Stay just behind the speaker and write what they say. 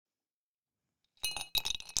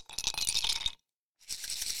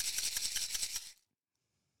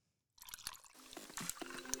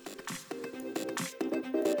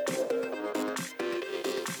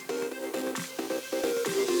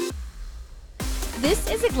This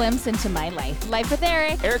is a glimpse into my life. Life with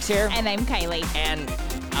Eric. Eric's here. And I'm Kiley. And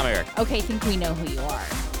I'm Eric. Okay, I think we know who you are.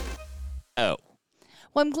 Oh.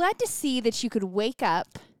 Well, I'm glad to see that you could wake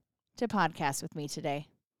up to podcast with me today.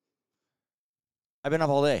 I've been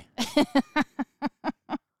up all day.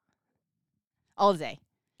 All day.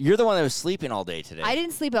 You're the one that was sleeping all day today. I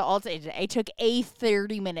didn't sleep all day today. I took a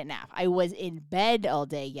 30-minute nap. I was in bed all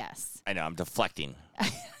day, yes. I know, I'm deflecting.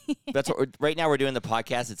 That's what right now we're doing the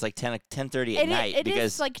podcast. It's like 10:30 at night. It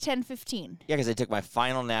because is like 10:15. Yeah, because I took my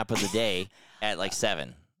final nap of the day at like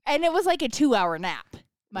 7. And it was like a 2-hour nap,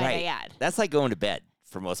 might Right. I add. That's like going to bed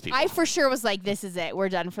for most people. I for sure was like, this is it. We're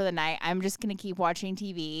done for the night. I'm just going to keep watching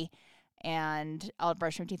TV, and I'll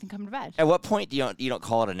brush my teeth and come to bed. At what point do you don't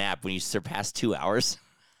call it a nap when you surpass 2 hours?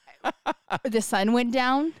 The sun went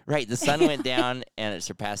down. Right, the sun went down and it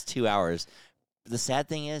surpassed 2 hours. The sad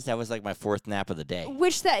thing is that was like my 4th nap of the day.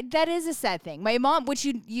 Which that is a sad thing. My mom, which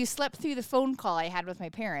you slept through the phone call I had with my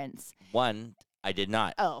parents. One, I did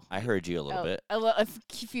not. Oh. I heard you a little bit. A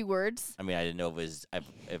few words. I mean, I didn't know if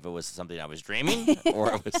it was something I was dreaming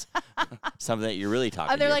or it was something that you're really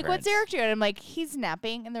talking. And they're to like, your "What's Eric doing?" I'm like, "He's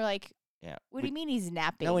napping." And they're like, Yeah. "What do you mean he's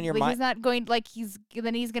napping? No, when you're he's not going like he's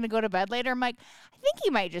gonna go to bed later." I'm like, "I think he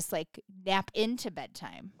might just like nap into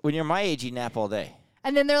bedtime." When you're my age, you nap all day.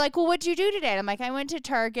 And then they're like, "Well, what'd you do today?" And I'm like, "I went to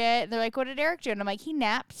Target." And they're like, "What did Eric do?" And I'm like, "He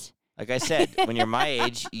napped." Like I said, when you're my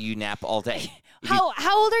age, you nap all day. How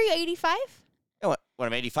old are you? 85? When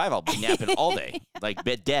I'm 85, I'll be napping all day, like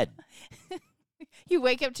bed dead. You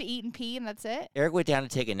wake up to eat and pee, and that's it? Eric went down to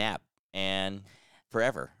take a nap, and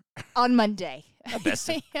forever. On Monday. Best.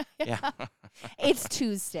 Yeah. It's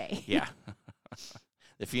Tuesday. Yeah.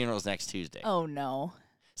 The funeral's next Tuesday. Oh, no.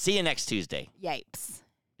 See you next Tuesday. Yipes.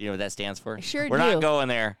 You know what that stands for? I sure We're do. not going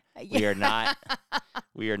there. We are not.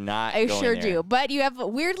 We are not I going sure there. do. But you have,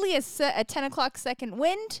 weirdly, a 10 o'clock second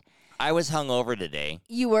wind. I was hungover today.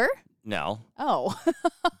 You were? No. Oh.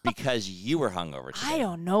 Because you were hungover today. I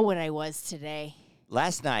don't know what I was today.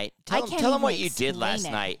 Last night, tell them what you did last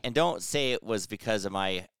night. And don't say it was because of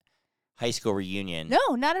my high school reunion.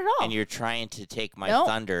 No, not at all. And you're trying to take my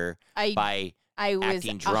thunder by I was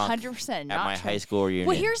acting drunk 100% not at my drunk. high school reunion.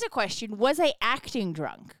 Well, here's a question. Was I acting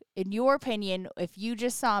drunk? In your opinion, if you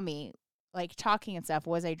just saw me, like, talking and stuff,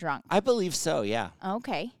 was I drunk? I believe so, yeah.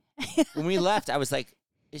 Okay. When we left, I was like,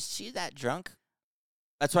 is she that drunk?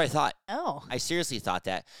 That's what I thought. Oh. I seriously thought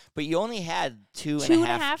that. But you only had two and a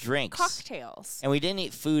half drinks. Cocktails. And we didn't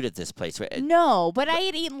eat food at this place. No, but I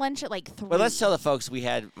had eaten lunch at like 3. Well, let's tell the folks we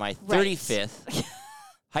had my 35th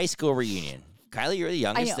high school reunion. Kylie, you're the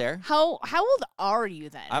youngest there. How old are you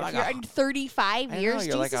then? I'm If like you're 35 years?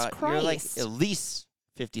 You're Jesus Christ. You're like at least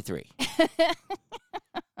 53.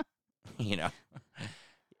 You know.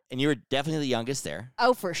 And you were definitely the youngest there.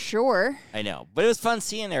 Oh, for sure. I know. But it was fun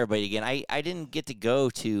seeing everybody again. I didn't get to go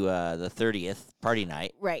to the 30th party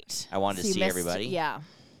night. Right. I wanted to see everybody. Yeah.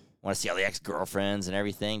 Want to see all the ex-girlfriends and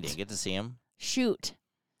everything. Didn't get to see them. Shoot.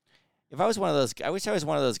 If I was one of those, I wish I was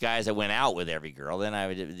one of those guys that went out with every girl. Then I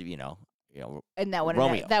would, And that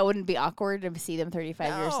wouldn't be awkward to see them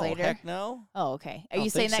 35 years later? Heck no. Oh, okay. Are don't you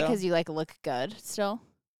saying think that so. because you, like, look good still?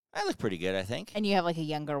 I look pretty good, I think. And you have, like, a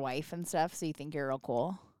younger wife and stuff, so you think you're real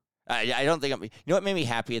cool? I don't think I'm. You know what made me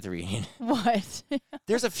happy at the reunion? What?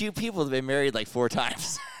 There's a few people that have been married like 4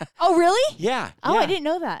 times. Oh, really? Yeah. Oh, I didn't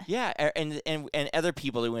know that. Yeah, and other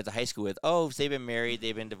people that we went to high school with. Oh, they've been married,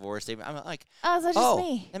 they've been divorced. I'm like, Oh, is that just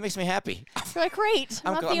me? That makes me happy. You're like, great.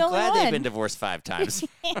 I'm not the only glad one. they've been divorced 5 times.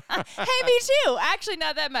 Hey, me too. Actually,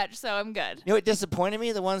 not that much, so I'm good. You know what disappointed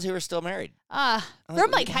me? The ones who were still married.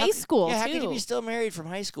 From like high school, yeah, too. how could you be still married from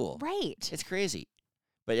high school? Right. It's crazy.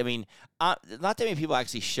 But, I mean, not that many people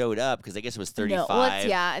actually showed up because I guess it was 35. No,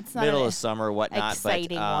 well, it's not middle of summer, whatnot.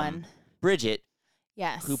 exciting one. Bridget,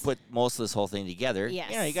 Yes. who put most of this whole thing together,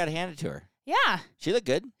 Yes. you got to hand it to her. Yeah. She looked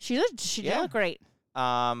good. She did look great.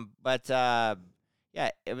 Yeah,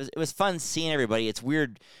 it was fun seeing everybody. It's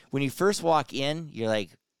weird when you first walk in. You're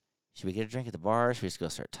like, should we get a drink at the bar? Should we just go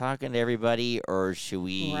start talking to everybody, or should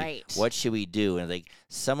we? Right. What should we do? And like,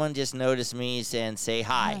 someone just noticed me and say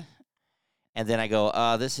hi, and then I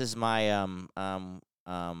go, this is my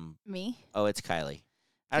Me? Oh, it's Kylie.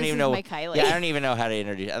 I don't This even is know. my Kylie. Yeah, I don't even know how to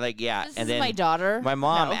introduce. I'm like, yeah, This and is then my daughter. my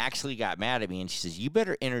mom No. actually got mad at me, and she says, "You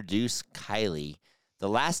better introduce Kylie. The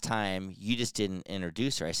last time you just didn't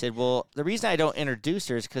introduce her." I said, "Well, the reason I don't introduce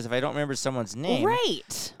her is because if I don't remember someone's name,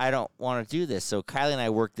 Right. I don't want to do this." So Kylie and I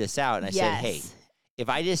worked this out, and I said, "Hey, if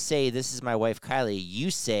I just say this is my wife Kylie,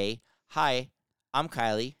 you say hi, I'm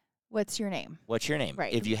Kylie. What's your name? What's your name?"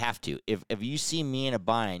 Right. If you have to, if you see me in a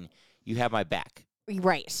bind, you have my back.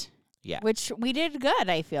 Right. Yeah. Which we did good,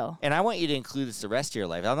 I feel. And I want you to include this the rest of your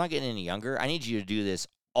life. I'm not getting any younger. I need you to do this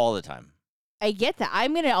all the time. I get that.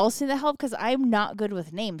 I'm going to also need the help because I'm not good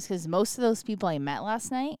with names because most of those people I met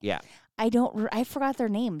last night, Yeah. I forgot their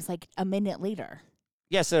names like a minute later.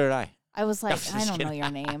 Yeah, so did I. I was like, I'm I just don't know kidding.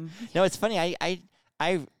 your name. No, it's funny.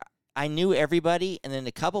 I knew everybody, and then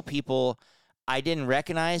a couple people I didn't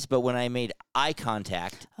recognize, but when I made eye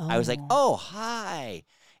contact, I was like, "Oh, hi,"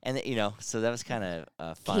 and so that was kind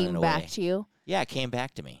of fun. in a Came back way. to you. Yeah, it came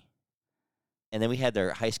back to me. And then we had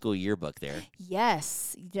their high school yearbook there.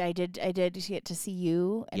 Yes, I did get to see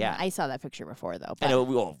you. And Yeah. I saw that picture before though. I But know.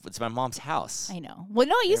 Well, it's my mom's house. I know. Well,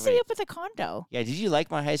 no, you stayed Everybody- up at the condo. Yeah. Did you like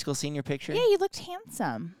my high school senior picture? Yeah, you looked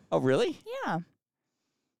handsome. Oh, really? Yeah.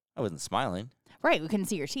 I wasn't smiling. Right, we couldn't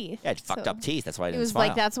see your teeth. Yeah, I had fucked So up teeth. That's why I It didn't was smile.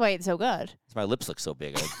 like that's why it's so good. My lips look so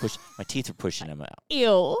big. My teeth are pushing them out.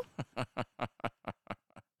 Ew.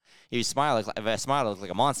 You smile. If I smile, I look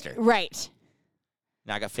like a monster. Right.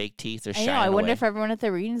 Now I got fake teeth. They're I know. shining I wonder away. if everyone at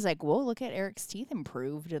the reunion is like, "Whoa, look at Eric's teeth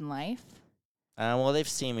improved in life." Well, they've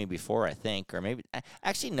seen me before, I think, or maybe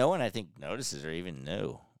actually no one I think notices or even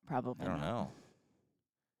knew. Probably. I don't not. know.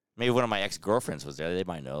 Maybe one of my ex-girlfriends was there. They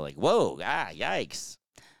might know. Like, whoa, yikes!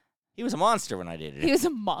 He was a monster when I dated him. He was a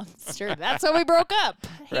monster. That's why we broke up.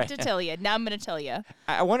 I hate Right. to tell you. Now I'm going to tell you.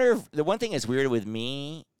 I wonder if the one thing that's weird with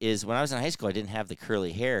me is when I was in high school, I didn't have the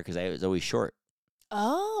curly hair because I was always short.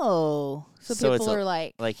 Oh, so So it's people are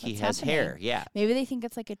like, he "What's has happening?" hair. Yeah, Maybe they think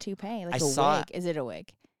it's like a toupee, like I a saw wig. Is it a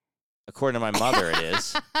wig? according to my mother, it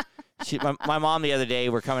is. My mom the other day,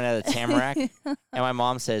 we're coming out of the Tamarack, and my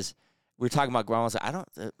mom says, we're talking about grandma's. I don't.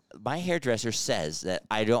 My hairdresser says that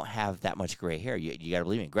I don't have that much gray hair. You got to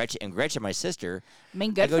believe me. Gretchen, my sister. I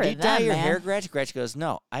mean, I good go, for do you them, dye your man. hair, Gretchen? Gretchen goes,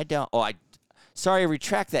 no, I don't. Oh, sorry, I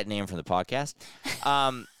retract that name from the podcast.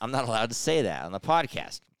 I'm not allowed to say that on the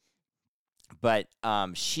podcast. But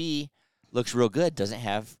she looks real good. Doesn't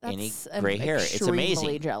have any gray hair. It's amazing.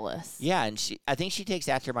 Extremely jealous. Yeah, and I think she takes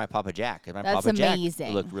after my Papa Jack. 'Cause my That's Papa amazing.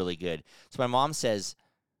 Jack looked really good. So my mom says,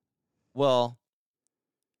 well,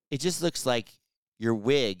 it just looks like your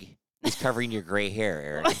wig is covering your gray hair,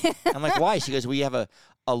 Eric. I'm like, why? She goes, well, you have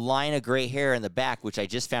a line of gray hair in the back, which I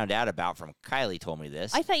just found out about from Kiley told me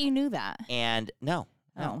this. I thought you knew that. And no.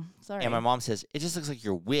 Oh, sorry. And my mom says, it just looks like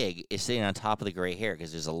your wig is sitting on top of the gray hair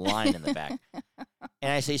because there's a line in the back.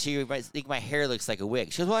 And I say, so you might think my hair looks like a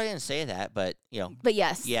wig. She goes, well, I didn't say that, but, But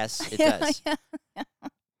yes. yes, it does.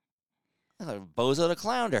 I'm like Bozo the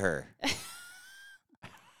Clown to her.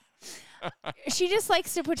 She just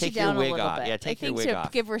likes to put Take you down your a wig little off. bit. Yeah, take I think your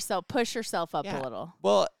wig to off. push herself up Yeah. a little.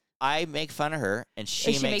 Well, I make fun of her, and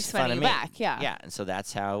she makes fun of you me. back. Yeah. Yeah, and so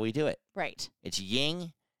that's how we do it. Right. It's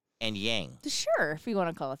yin and yang. Sure, if you want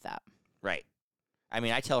to call it that. Right. I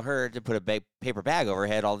mean, I tell her to put a paper bag over her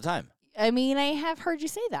head all the time. I mean, I have heard you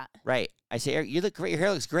say that. Right. I say, Eric, you look great. Your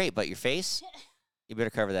hair looks great, but your face, you better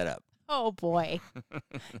cover that up. Oh, boy.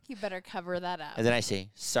 You better cover that up. And then I say,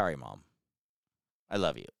 sorry, Mom. I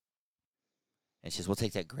love you. And she says, well,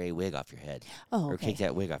 take that gray wig off your head. Oh, Or okay. take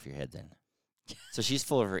that wig off your head then. So she's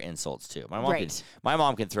full of her insults, too. Right. My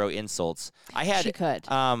mom can throw insults. She could.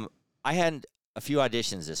 I had a few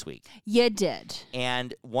auditions this week. You did.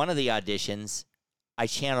 And one of the auditions, I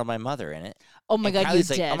channeled my mother in it. Oh, my And God, you Kylie's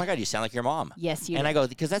like, did. oh, my God, you sound like your mom. Yes, you And did. I go,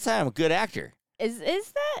 because that's how I'm a good actor. Is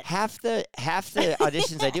that? Half the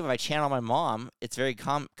auditions I do, if I channel my mom, it's very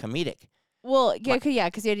comedic. Well, yeah,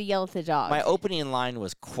 because you had to yell at the dog. My opening line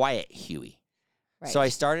was Quiet Huey. Right. So I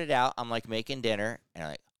started out, I'm like making dinner, and I'm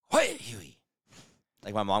like, Quiet Huey.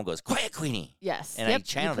 Like my mom goes, Quiet Queenie. Yes. And I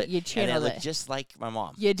channeled it. You And channeled it looked it. just like my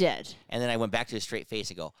mom. You did. And then I went back to a straight face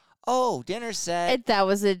and go, oh, dinner set. That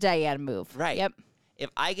was a Diane move. Right. Yep. If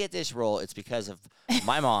I get this role, it's because of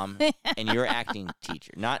my mom and your acting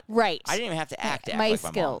teacher. Not Right. I didn't even have to act my like my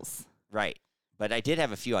mom. skills. Right. But I did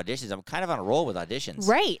have a few auditions. I'm kind of on a roll with auditions.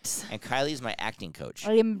 Right. And Kylie's my acting coach.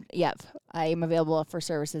 I am available for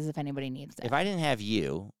services if anybody needs it. If I didn't have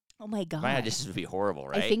you, Oh my God. my auditions would be horrible,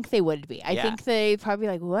 right? I think they would be. I Yeah. think they'd probably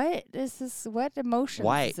be like, what is this? What emotions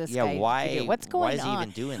Why? is this Yeah, guy? why? figure- What's going Why is on? he even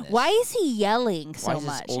doing this? Why is he yelling so Why is this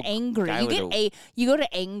much? old Angry. guy with You go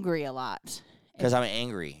to angry a lot. Because I'm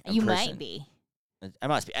angry. You person. might be. I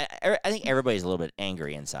must be. I think everybody's a little bit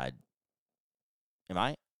angry inside. Am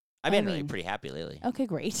I? I've been really pretty happy lately. Okay,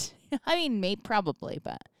 great. I mean, probably,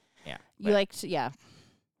 but Yeah. you like to, yeah.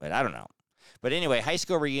 But I don't know. But anyway, high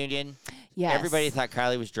school reunion. Yes. Everybody thought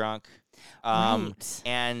Kiley was drunk. Right.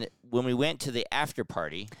 And when we went to the after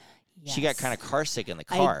party, she got Yes. kind of car sick in the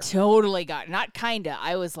car. I totally got, not kind of.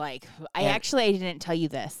 I was like, I didn't tell you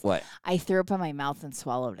this. What? I threw up in my mouth and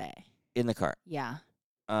swallowed it. In the car. Yeah.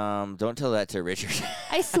 Don't tell that to Richard.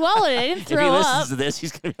 I swallowed it. I didn't If throw he up. listens to this,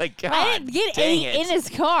 he's gonna be like, God, I didn't get dang any it. in his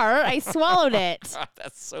car. I swallowed it.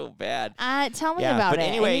 That's so bad. Tell me Yeah, about but it.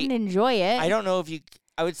 anyway, I didn't enjoy it. I don't know if you.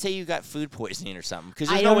 I would say you got food poisoning or something because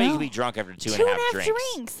I there's no don't way you know. can be drunk after two Two and a half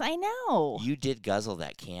drinks. I know. You did guzzle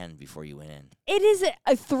that can before you went in. It is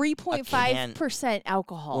a 3.5%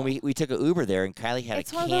 alcohol. When we took an Uber there and Kylie had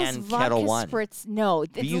it's a one can of those vodka Kettle One. spritz. No,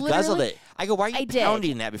 But you guzzled it. I go, why are you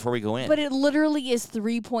pounding that before we go in? But it literally is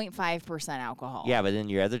 3.5% alcohol. Yeah, but then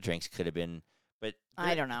your other drinks could have been. But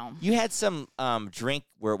I don't know. You had some drink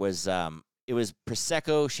where it was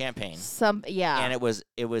Prosecco champagne. And it was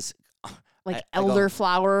like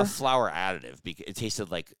elderflower. A flour additive because it tasted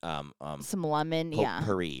like some lemon,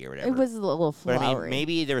 potpourri or whatever. It was a little flowery. But I mean,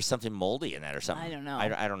 maybe there was something moldy in that or something. I don't know.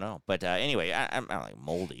 I don't know. But anyway, I'm not like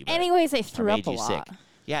moldy. But anyways, I threw up a lot. Sick.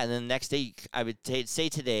 Yeah, and then the next day, I would say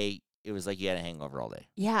today, it was like you had a hangover all day.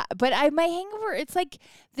 Yeah, but my hangover, it's like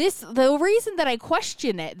this. The reason that I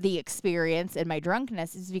question the experience and my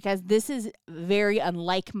drunkenness is because this is very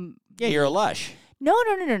unlike. Yeah, you're a lush. No.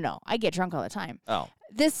 I get drunk all the time. Oh.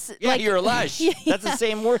 Yeah, you're a lush. Yeah. That's the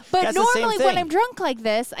same word. But that's normally when I'm drunk like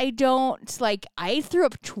this, I don't I threw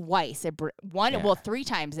up twice. Well, 3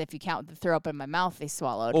 times if you count the throw up in my mouth they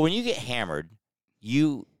swallowed. Well, when you get hammered,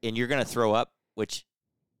 you're gonna throw up, which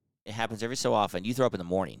it happens every so often. You throw up in the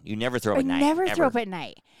morning. You never throw up at night. I never throw up at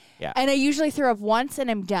night. Yeah. And I usually throw up once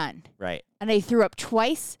and I'm done. Right. And I threw up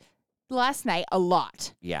twice last night, a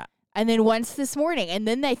lot. Yeah. And then once this morning. And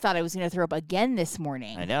then I thought I was going to throw up again this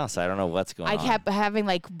morning. I know, so I don't know what's going on. I kept having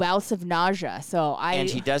like bouts of nausea. And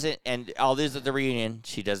she doesn't, and all this at the reunion,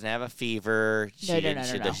 she doesn't have a fever. No.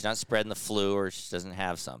 She's not spreading the flu or she doesn't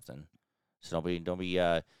have something. So don't be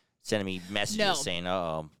sending me messages saying,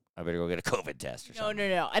 I better go get a COVID test or something.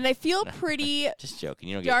 No. And I feel pretty just joking.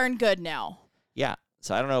 You don't darn good now. Yeah.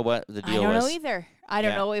 So I don't know what the deal was. I don't know either. I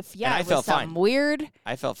don't know if, I it felt was something fine. weird.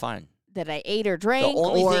 I felt fine. That I ate or drank. The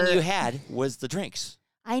only thing you had was the drinks.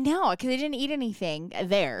 I know, because I didn't eat anything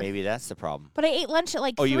there. Maybe that's the problem. But I ate lunch at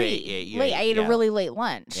like 3. You ate. I ate a really late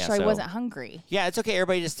lunch, yeah, so I wasn't hungry. Yeah, it's okay.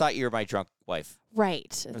 Everybody just thought you were my drunk wife.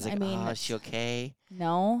 Right. I was like, is she okay?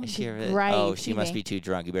 No. Is she right. Oh, she must be too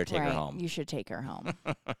drunk. You better take her home. You should take her home.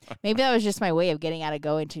 Maybe that was just my way of getting out of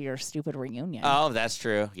going to your stupid reunion. Oh, that's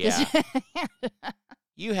true. Yeah.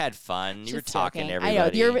 You had fun. You were talking to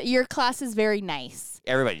everybody. I know. Your class is very nice.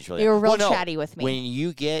 Everybody's really nice. You were real chatty with me. When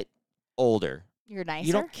you get older, you're nicer.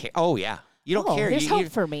 You don't care. Oh, yeah. You don't care. There's hope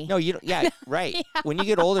for me. No, you don't. Yeah, right. Yeah. When you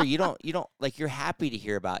get older, you don't like, you're happy to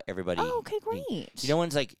hear about everybody. Oh, okay, great. No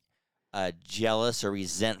one's like jealous or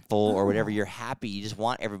resentful or whatever. You're happy. You just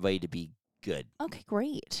want everybody to be good. Okay,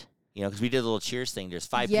 great. Because we did a little cheers thing. There's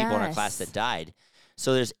 5 people in our class that died.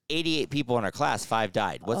 So there's 88 people in our class, 5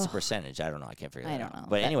 died. What's the percentage? I don't know. I can't figure that out. I don't know.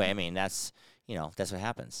 But anyway, I mean, that's what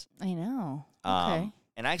happens. I know. Okay.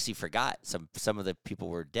 And I actually forgot some of the people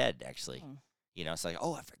were dead, actually. It's like,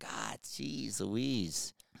 I forgot. Jeez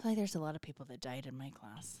Louise. I feel like there's a lot of people that died in my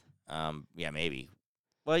class. Yeah, maybe.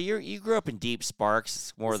 Well, you grew up in Deep Sparks.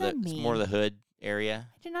 It's more of the hood area.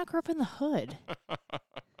 I did not grow up in the hood.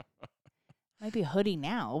 Might be a hoodie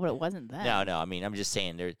now, but it wasn't then. No. I mean, I'm just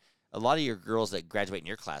saying there's a lot of your girls that graduate in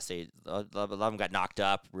your class. A lot of them got knocked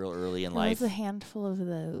up real early in life. There was a handful of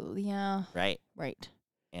those. Yeah. Right.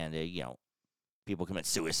 And people commit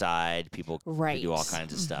suicide. People do all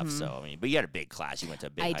kinds of stuff. So I mean, but you had a big class. You went to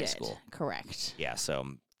a big high school. Correct. Yeah. So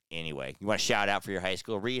anyway, you want to shout out for your high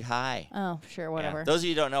school? Reed High. Oh, sure, whatever. Yeah. Those of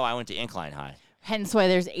you who don't know, I went to Incline High. Hence why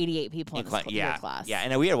there's 88 people in your class. Yeah,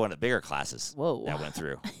 and we had one of the bigger classes. Whoa. That went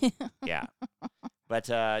through. Yeah. But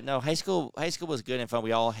no, high school was good and fun.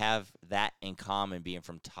 We all have that in common, being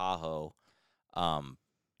from Tahoe.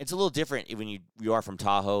 It's a little different when you are from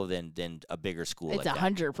Tahoe than a bigger school. It's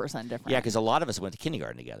 100% different. Yeah, because a lot of us went to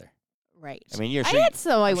kindergarten together. Right. I mean, I went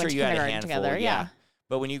to kindergarten together. Yeah.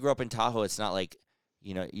 But when you grow up in Tahoe, it's not like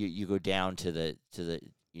you go down to the.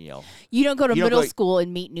 You don't go to middle school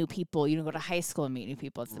and meet new people. You don't go to high school and meet new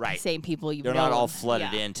people. It's the same people They're not all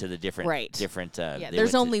flooded into the different.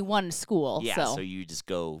 There's only one school. Yeah, so you just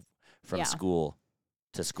go from school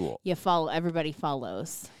to school. Everybody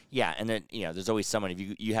follows. Yeah, and then there's always someone.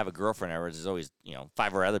 If you have a girlfriend, or there's always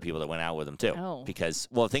 5 or other people that went out with them too. Oh. Because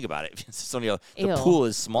think about it. The pool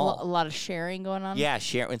is small. A lot of sharing going on. Yeah,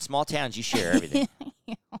 in small towns you share everything.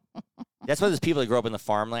 That's why there's people that grow up in the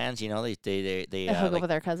farmlands. They hook up with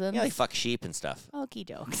their cousins. Yeah, they fuck sheep and stuff. Okie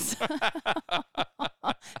dokes.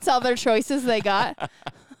 It's all their choices they got. Right.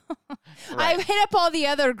 I've hit up all the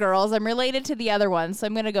other girls. I'm related to the other ones, so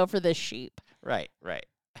I'm going to go for this sheep. Right.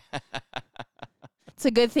 It's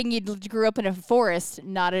a good thing you grew up in a forest,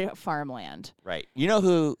 not a farmland. Right. You know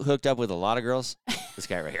who hooked up with a lot of girls? This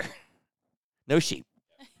guy right here. No sheep.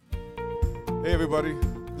 Hey everybody,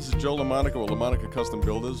 this is Joe LaMonica with LaMonica Custom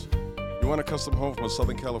Builders. You want a custom home from a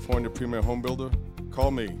Southern California premier home builder?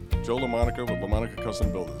 Call me, Joe LaMonica with LaMonica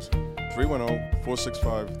Custom Builders.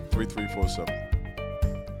 310-465-3347.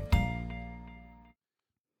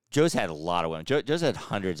 Joe's had a lot of women. Joe's had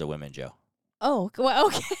hundreds of women, Joe. Oh, well,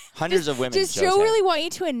 okay. Hundreds of women. Does Joe really want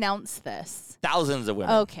you to announce this? Thousands of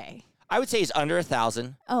women. Okay. I would say he's under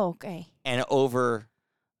 1,000. Oh, okay. And over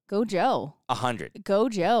Go Joe. 100. Go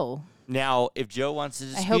Joe. Now, if Joe wants to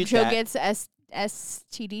dispute I hope Joe that, gets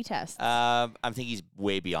STD tests. I think he's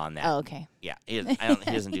way beyond that. Oh, okay. Yeah, he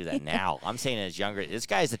doesn't do that now. I'm saying as younger. This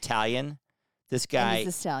guy's Italian. This guy is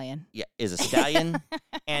a stallion. Yeah, is a stallion.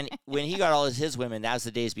 And when he got all his women, that was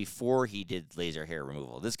the days before he did laser hair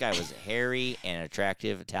removal. This guy was a hairy and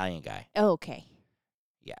attractive Italian guy. Oh, okay.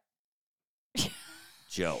 Yeah.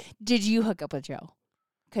 Joe. Did you hook up with Joe?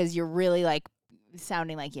 Because you're really like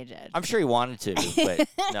sounding like you did. I'm sure he wanted to, but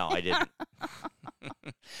no, I didn't.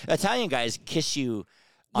 Italian guys kiss you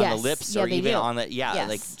on the lips or even on the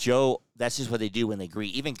like Joe. That's just what they do when they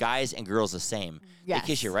greet. Even guys and girls the same. Yes. They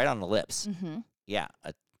kiss you right on the lips. Mm-hmm. Yeah,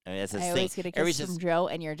 I mean that's the thing. I always get a kiss from Joe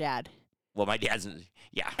and your dad. Well, my dad's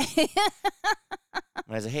yeah.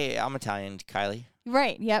 When I say, "Hey, I'm Italian, Kiley."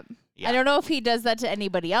 Right. Yep. Yeah. I don't know if he does that to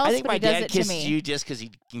anybody else. I think but my he does dad it to kissed me. you just because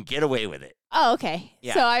he can get away with it. Oh, okay.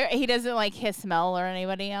 Yeah. So he doesn't like hiss Mel or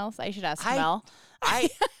anybody else. I should ask Mel.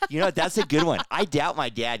 You know what? That's a good one. I doubt my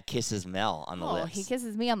dad kisses Mel on the lips. Oh, he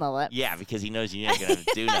kisses me on the lips. Yeah, because he knows you're not gonna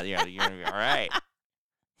do nothing. You're gonna be all right,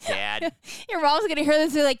 Dad. Your mom's gonna hear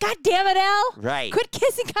this and be like, "God damn it, Al! Right. Quit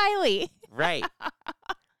kissing Kiley." Right.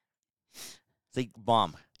 It's like,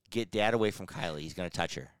 Mom, get Dad away from Kiley. He's gonna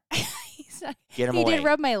touch her. Get him away. He did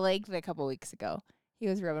rub my leg a couple weeks ago. He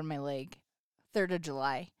was rubbing my leg. 3rd of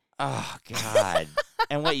July. Oh God.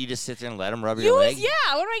 And what? You just sit there and let him rub your leg? Yeah.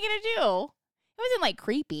 What am I gonna do? It wasn't like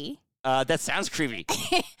creepy. That sounds creepy.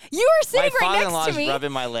 You were sitting my right next to father-in-law's me.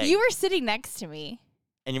 rubbing my leg. You were sitting next to me.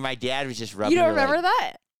 And my dad was just rubbing You don't your remember leg.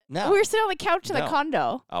 that? No. We were sitting on the couch in the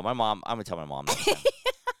condo. Oh, my mom. I'm going to tell my mom that.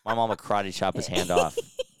 My mom would karate chop his hand off.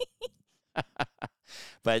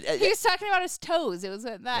 But he was talking about his toes. It was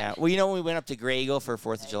that. Yeah. Well, you know when we went up to Grey Eagle for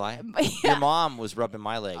 4th of July? Yeah. Your mom was rubbing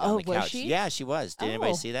my leg on the couch. Was she? Yeah, she was. Did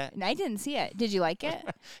anybody see that? I didn't see it. Did you like it?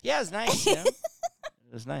 Yeah, it was nice. You know? It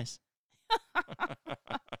was nice.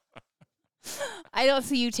 I don't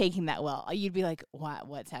see you taking that well. You'd be like, "What?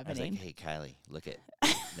 What's happening?" I was like, "Hey, Kiley, look it."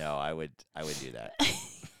 No, I would do that.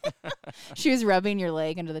 She was rubbing your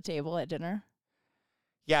leg under the table at dinner.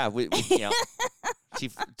 Yeah, she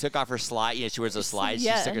took off her slide. Yeah, she wears those slides.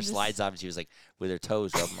 Yeah, she took her slides off, and she was like, with her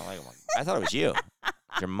toes rubbing my leg. I'm like, I thought it was you.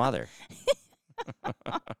 It's your mother.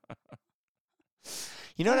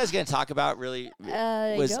 You know what I was going to talk about? Really,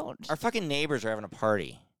 was I don't. Our fucking neighbors are having a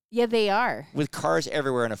party. Yeah, they are. With cars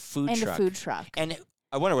everywhere and a food truck. And a food truck. And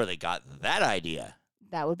I wonder where they got that idea.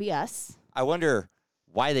 That would be us. I wonder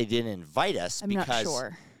why they didn't invite us. I'm because not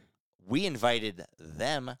sure. We invited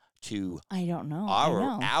them to I don't know.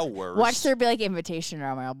 ours. Watch there be like invitation in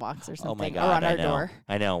our mailbox or something. Oh my God, or on our know. door.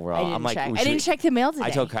 I know. We're all, I'm like, check. I didn't check the mail today. I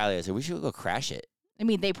told Kiley, I said, we should go crash it. I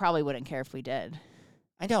mean, they probably wouldn't care if we did.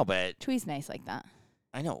 I know, but Twee's nice like that.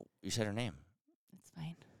 I know. You said her name. It's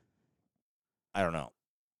fine. I don't know.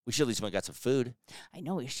 We should at least got some food. I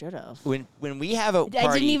know we should have. When we have a party,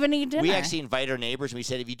 I didn't even eat dinner. We actually invite our neighbors, and we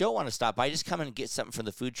said, if you don't want to stop by, just come and get something from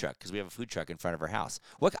the food truck, because we have a food truck in front of our house.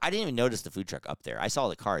 What? I didn't even notice the food truck up there. I saw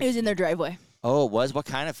the cars. It was in their driveway. Oh, it was? What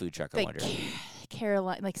kind of food truck, I like wonder?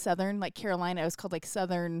 Carolina, like Southern, like Carolina. It was called like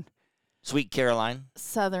Southern. Sweet Caroline?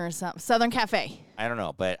 Southern something. Southern Cafe. I don't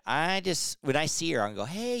know, but when I see her, I'm going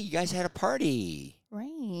to go, hey, you guys had a party.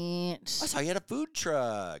 Right. I saw you had a food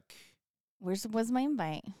truck. Where's my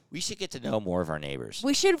invite? We should get to know more of our neighbors.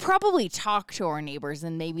 We should probably talk to our neighbors,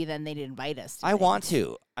 and maybe then they'd invite us. I want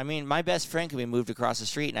to. I mean, my best friend can be moved across the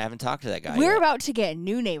street, and I haven't talked to that guy We're yet. about to get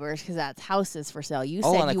new neighbors because that's houses for sale. You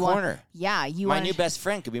said on the you corner. My new best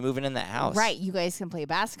friend could be moving in that house. Right. You guys can play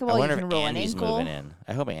basketball. I wonder you can if roll Andy's an ankle. moving in.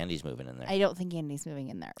 I hope Andy's moving in there. I don't think Andy's moving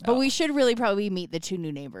in there. But we should really probably meet the 2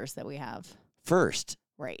 new neighbors that we have. First.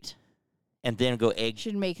 Right. And then go egg.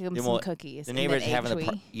 Should make them some cookies. The neighbors having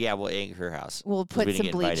the yeah, we'll egg her house. We'll put some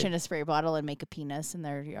bleach in a spray bottle and make a penis in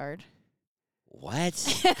their yard. What?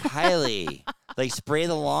 Kylie. Like spray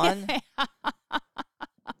the lawn?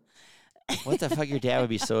 What the fuck? Your dad would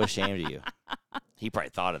be so ashamed of you. He probably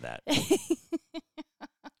thought of that.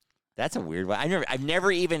 That's a weird one. I've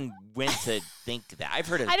never even went to think that. I've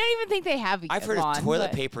heard of. I don't even think they have. I've heard of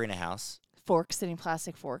toilet paper in a house. Forks, sitting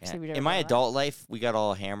plastic forks. Yeah. In my adult life, we got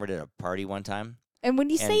all hammered at a party one time. And when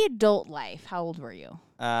you say adult life, how old were you?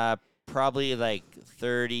 probably like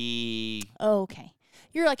 30, Oh, okay.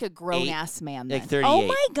 You're like a grown-ass man then. like 38. Oh,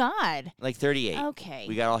 my God. like 38. Okay.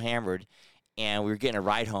 We got all hammered, and we were getting a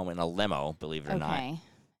ride home in a limo, believe it or not. Okay.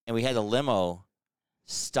 And we had the limo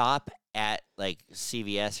stop at like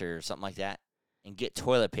CVS or something like that and get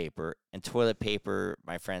toilet paper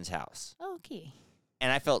my friend's house. Okay.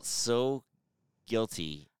 And I felt so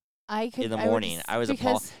guilty I could in the I would morning. s- I was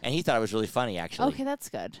appalled. because- And he thought it was really funny, actually. Okay, that's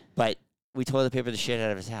good. But we toilet papered the shit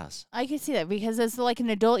out of his house. I could see that because as like an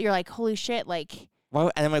adult, you're like, holy shit, like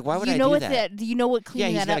And I'm like, why would you I know do what that? you know what Yeah,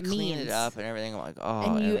 cleaning he's that got up to clean means. it up and everything. I'm like,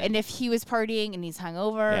 oh. And if he was partying and he's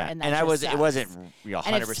hungover yeah. and that and I just was, sucks. it wasn't 100%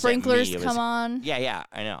 and if sprinklers me. It was, come on, Yeah,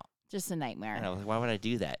 I know. just a nightmare. I know. Why would I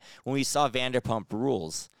do that? When we saw Vanderpump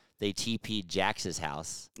Rules, they TP'd Jax's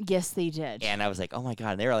house. Yes, they did. And I was like, oh my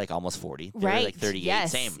God. And they were like almost 40. They right. were like 38.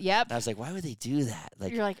 Yes. Same. Yep. And I was like, why would they do that?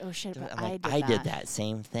 Like, You're like, oh shit, but I'm like, I did that.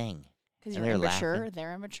 Same thing. Because and you're they're immature. laughing.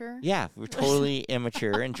 They're immature. Yeah. We're totally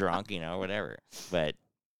immature and drunk, whatever. But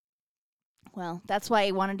Well, that's why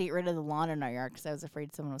I wanted to get rid of the lawn in our yard because I was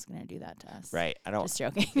afraid someone was going to do that to us. right. I don't Just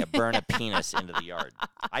joking. burn a penis into the yard.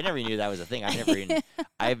 I never knew that was a thing.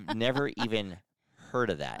 I've never even heard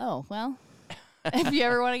of that. Oh, well. If you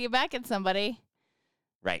ever want to get back at somebody,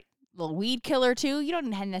 Right. little weed killer too. You don't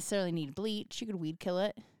necessarily need bleach. You could weed kill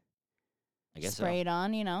it. I guess Spray so. it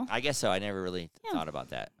on, I guess so. I never really Yeah. thought about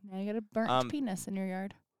that. Now you got a burnt penis in your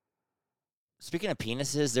yard. Speaking of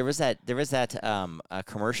penises, there was that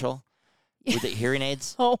commercial with the hearing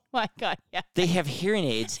aids. Oh my God! Yeah. They have hearing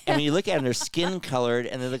aids, and when you look at them, they're skin colored,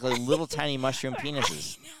 and they look like little tiny mushroom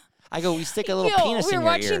penises. I go, we stick a little penis we in were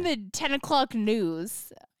your watching ear. the 10 o'clock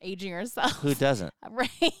news, aging ourselves. Who doesn't? Right.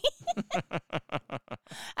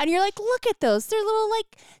 And you're like, look at those. They're little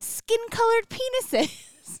like skin colored penises.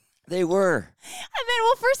 They were. And then,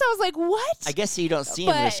 well, first I was like, what? I guess you don't see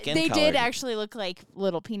them. They're But skin they colored. did actually look like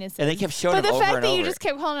little penises. And they kept showing but them the over fact and that you over. just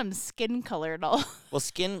kept calling them skin colored, all. Well,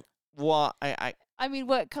 skin. Well, I mean,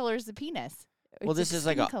 what color is the penis? Well, this is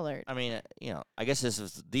like a- colored. I mean, I guess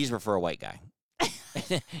these were for a white guy.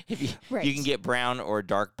 If Right. you can get brown or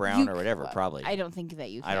dark brown or whatever, probably. I don't think that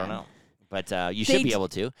you can. I don't know. But you They should be d- able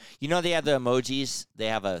to. They have the emojis. They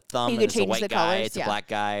have a thumb, You and could it's a change white the guy, colors, it's yeah. a black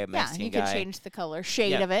guy, a Yeah, Mexican you guy. could change the color,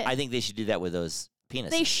 shade Yeah, of it. I think they should do that with those penises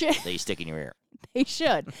They should. that you stick in your ear. They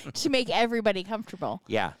should to make everybody comfortable.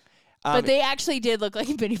 Yeah. But they actually did look like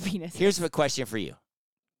mini penises. Here's a question for you.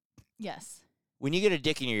 Yes. When you get a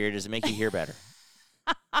dick in your ear, does it make you hear better?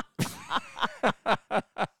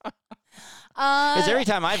 Because every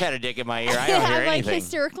time I've had a dick in my ear, I don't hear I'm like anything.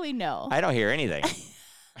 hysterically no. I don't hear anything.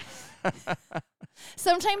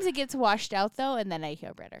 Sometimes it gets washed out though, and then I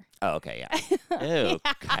hear better. Oh, okay, yeah. Ew,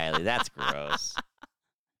 Kylie, that's gross.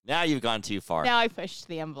 Now you've gone too far. Now I pushed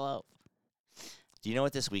the envelope. Do you know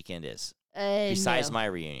what this weekend is? Besides no, my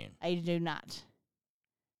reunion. I do not.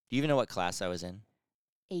 Do you even know what class I was in?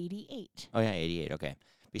 88. Oh, yeah, 88. Okay.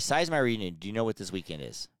 Besides my reunion, do you know what this weekend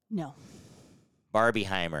is? No.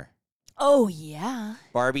 Barbieheimer. Oh yeah.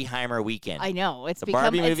 Barbieheimer weekend. I know. It's The become.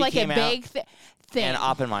 Barbie It's movie like a came out, big thing. And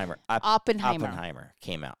Oppenheimer. Oppenheimer. Oppenheimer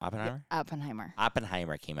came out. Oppenheimer? Oppenheimer.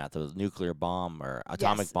 Oppenheimer came out. The nuclear bomb or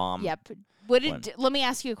atomic Yes. bomb. Yep. one. Let me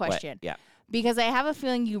ask you a What? question. Yeah. Because I have a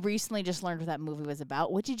feeling you recently just learned what that movie was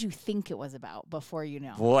about. What did you think it was about before you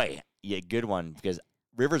know? Boy, yeah, good one. Because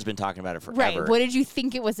River's been talking about it forever. Right. What did you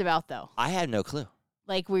think it was about though? I had no clue.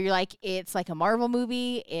 Like were you like it's like a Marvel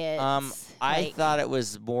movie? It's I like- thought it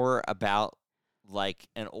was more about like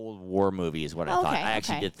an old war movie is what I thought. Okay, I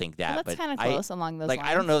actually okay. did think Well, that. that's but kind of close along those lines.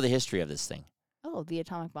 I don't know the history of this thing. Oh, the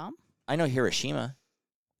atomic bomb? I know Hiroshima.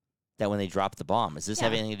 That when they dropped the bomb. Does this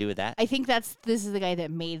have Yeah. anything to do with that? I think this is the guy that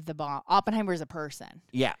made the bomb. Oppenheimer is a person.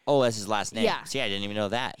 Yeah. Oh, that's his last name. Yeah. See, I didn't even know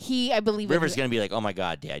that. He, I believe, River's going to be like, oh my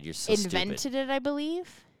God, Dad, you're so stupid. invented it, I believe.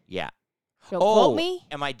 Yeah. Don't Oh, quote me.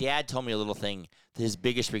 and my dad told me a little thing. That his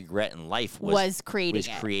biggest regret in life Was creating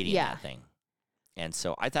creating that thing. And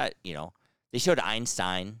so I thought, they showed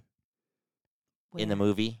Einstein in the Where?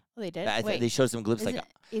 movie. Oh, they did? They showed some glimpses.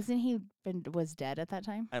 Isn't he was dead at that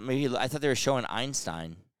time? Maybe I thought they were showing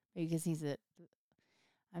Einstein. Because he's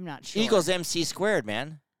I'm not sure. Equals MC squared,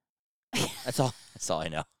 man. That's all. That's all I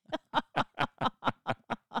know.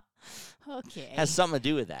 Okay. Has something to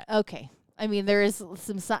do with that. Okay. I mean, there is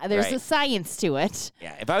there's Right. a science to it.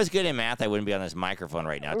 Yeah. If I was good in math, I wouldn't be on this microphone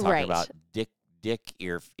right now talking Right. about dick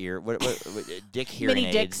what dick hearing Mini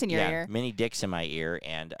aids. dicks in your Yeah, ear. mini dicks in my ear,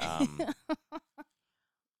 and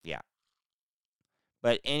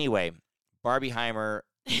But anyway, Barbieheimer.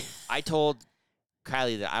 I told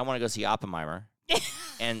Kylie that I want to go see Oppenheimer,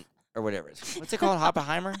 or whatever it's. What's it called?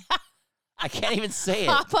 Oppenheimer. I can't even say it.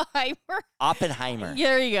 Oppenheimer. Oppenheimer.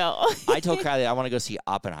 There you go. I told Kylie I want to go see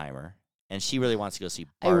Oppenheimer, and she really wants to go see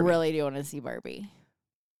I Barbie. really do want to see Barbie.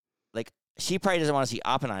 Like, she probably doesn't want to see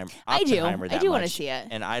Oppenheimer. I do. That I do want to much, see it.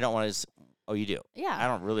 and I don't want to. Oh, you do? Yeah. I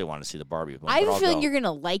don't really want to see the Barbie movie. I have but a I'll feeling go. you're going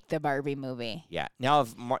to like the Barbie movie. Yeah. Now,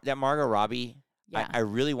 if that Margot Robbie, Yeah. I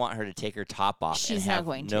really want her to take her top off She's and not have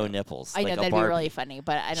going no to. nipples. I know, like a that'd Barbie. be really funny,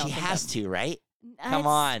 but I don't She think has to, right? Come it's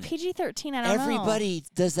on. PG-13, I don't know. Everybody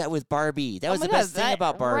does that with Barbie. That Oh was my the God, best thing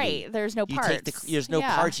about Barbie. Right. There's no You parts. take there's no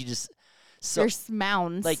Yeah. parts. You just There's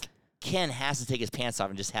mounds. like Ken has to take his pants off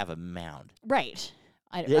and just have a mound. Right.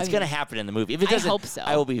 It's going to happen in the movie. If it doesn't, I hope so.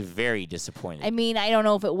 I will be very disappointed. I mean, I don't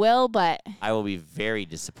know if it will, but I will be very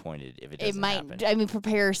disappointed if it doesn't it might. happen. I mean,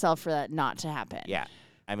 prepare yourself for that not to happen. Yeah.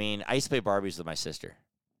 I mean, I used to play Barbies with my sister.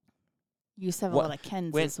 You used to have a What- lot of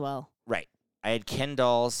Kens when- as well. Right. I had Ken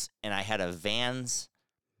dolls, and I had a Vans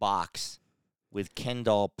box with Ken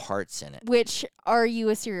doll parts in it. Which, are you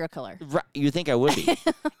a serial killer? Right. You think I would be.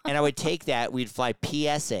 And I would take that. We'd fly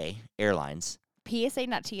PSA Airlines. PSA,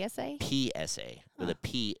 not TSA? PSA with a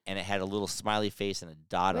P, and it had a little smiley face and a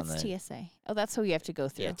dot What's on the. TSA? Oh, that's what you have to go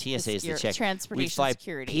through. Yeah, TSA is the your check. Transportation We'd fly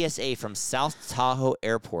security. PSA from South Tahoe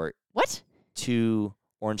Airport What? to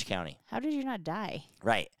Orange County. How did you not die?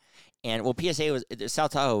 Right. And well, PSA was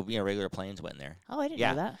South Tahoe. Regular planes went there, Oh, I didn't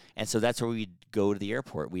Yeah. know that. and so that's where we'd go to the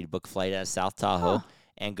airport. We'd book a flight out of South Tahoe Huh.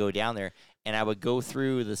 and go down there. And I would go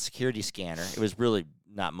through the security scanner. It was really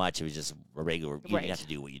not much. It was just a regular. You Right. didn't have to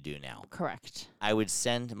do what you do now. Correct. I would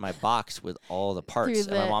send my box with all the parts, and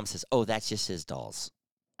my the- mom says, "Oh, that's just his dolls."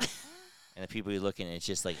 And the people you're looking at, it's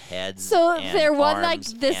just like heads. So and there was like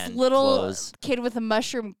arms this and little clothes. kid with a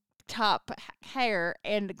mushroom top hair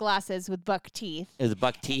and glasses with buck teeth. It was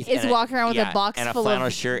buck teeth. Is and walking around with a yeah, box and a full flannel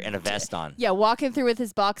of- shirt and a vest on. Yeah, walking through with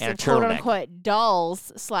his box And of a quote turtleneck. unquote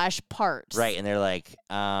dolls / parts. Right, and they're like,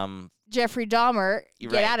 Jeffrey Dahmer,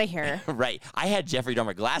 You're get right. out of here. right. I had Jeffrey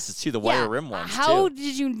Dahmer glasses too, the wire rim ones How too.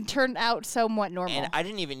 did you turn out somewhat normal? And I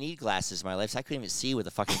didn't even need glasses in my life, so I couldn't even see with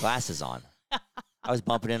the fucking glasses on. I was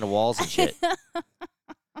bumping into walls and shit.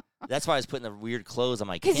 That's why I was putting the weird clothes on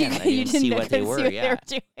my Because Ken. I you didn't see what they couldn't were. see what Yeah. they were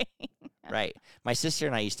doing. Right. My sister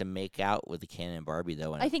and I used to make out with the Ken and Barbie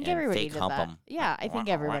though, and I think and everybody fake did hump that. 'em. Yeah, I think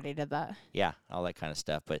everybody did that. Yeah, all that kind of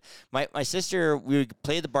stuff. But my sister, we would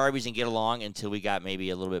play the Barbies and get along until we got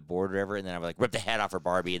maybe a little bit bored or whatever, and then I would like rip the head off her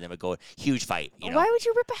Barbie, and then we'd go huge fight. You know? Why would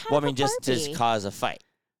you rip a head Well, off I mean, a just Barbie? to cause a fight.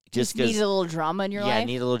 Just need because. a little drama in your Yeah, I life?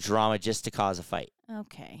 need a little drama just to cause a fight.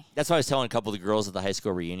 Okay. That's why I was telling a couple of the girls at the high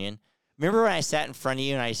school reunion. Remember when I sat in front of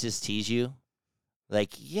you and I just tease you?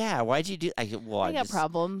 Like, yeah, why'd you do? I I got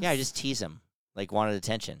problems. Yeah, I just tease him. Like, wanted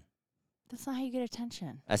attention. That's not how you get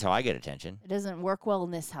attention. That's how I get attention. It doesn't work well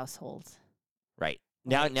in this household. Right.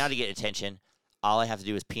 Right. Now to get attention, all I have to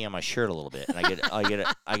do is pee on my shirt a little bit, and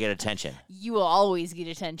I get attention. You will always get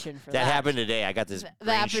attention for that. That happened today. I got this That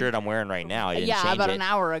green happened- shirt I'm wearing right now. I didn't Yeah, change about it. an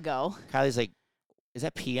hour ago. Kylie's like, "Is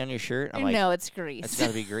that pee on your shirt?" I'm like, No, it's grease. "That's got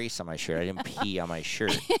to be grease on my shirt. I didn't pee on my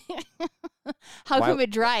shirt." How Why- come it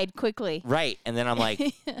dried quickly? Right. And then I'm like,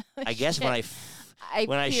 I guess when I peed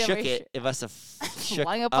on shook my it, shirt. it must have shook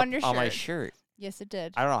Flung up up on your my shirt. shirt. Yes, it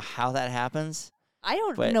did. I don't know how that happens. I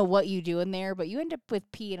don't but- know what you do in there, but you end up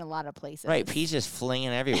with pee in a lot of places. Right, pee's just flinging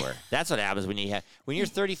everywhere. That's what happens when you're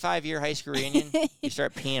 35-year high school reunion. You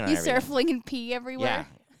start peeing on You everything. start flinging pee everywhere.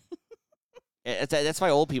 Yeah. That's why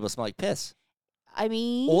old people smell like piss. I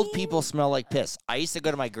mean, Old people smell like piss. I used to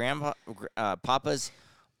go to my Papa's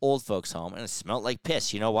old folks' home, and it smelled like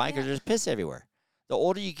piss. You know why? Because Yeah. there's piss everywhere. The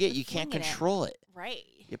older you get, you can't flinging it. control it. Right.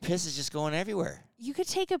 Your piss is just going everywhere. You could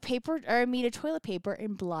take a paper or of toilet paper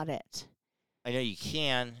and blot it. I know you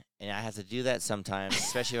can, and I have to do that sometimes,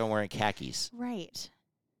 especially if I'm wearing khakis. Right.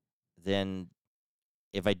 Then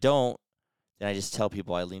if I don't, then I just tell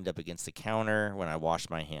people I leaned up against the counter when I washed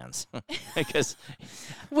my hands. Because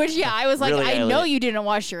Which, yeah, I was like, Really, I I know lit- you didn't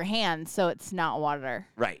wash your hands, so it's not water.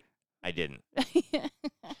 right, I didn't.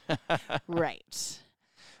 Right.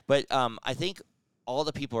 But I think all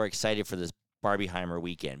the people are excited for this Barbieheimer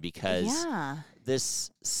weekend because Yeah.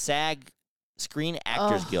 this SAG Screen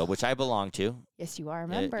Actors Ugh. Guild, which I belong to. Yes, you are a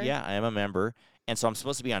member. Yeah, I am a member. And so I'm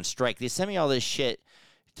supposed to be on strike. They send me all this shit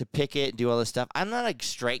to picket and do all this stuff. I'm not a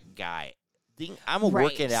strike guy. I'm a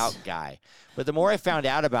work it Right. out guy. But the more I found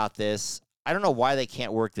out about this, I don't know why they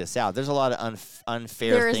can't work this out. There's a lot of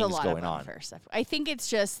unfair There is things a lot going of on. unfair stuff. I think it's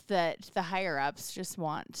just that the higher ups just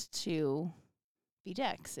want to be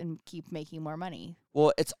dicks and keep making more money.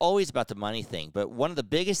 Well, it's always about the money thing. But one of the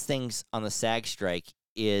biggest things on the SAG strike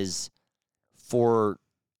is for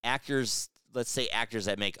actors, let's say actors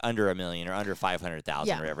that make under $1 million or under 500,000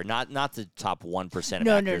 Yeah. or whatever, not the top 1% of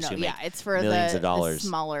No, actors no, who no. make Yeah, it's for millions the of dollars.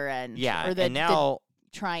 smaller end. Yeah, or the, and now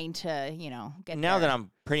trying to, get now there. that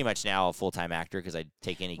I'm pretty much now a full-time actor because I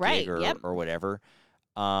take any Right, gig or, yep. or whatever,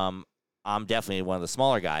 I'm definitely one of the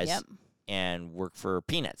smaller guys Yep. and work for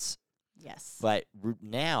peanuts. Yes. But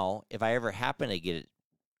now, if I ever happen to get it,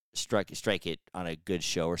 strike it on a good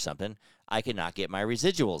show or something, I could not get my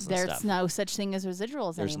residuals and There's stuff. no such thing as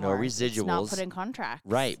residuals There's anymore. no It's not residuals. put in contracts.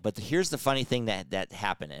 Right, but here's the funny thing that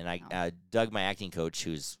happened, and Doug, my acting coach,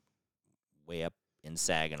 who's way up in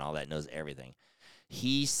SAG and all that, knows everything.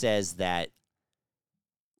 He says that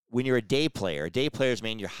when you're a day players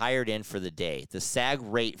mean you're hired in for the day. The SAG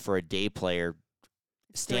rate for a day player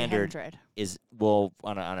standard 300. is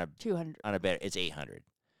on a 200. better, it's 800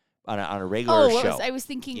 on a regular show. I was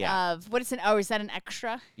thinking Yeah. of is that an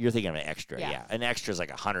extra? You're thinking of an extra, Yeah. yeah. An extra is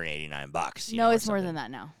like $189. No, or it's more something. than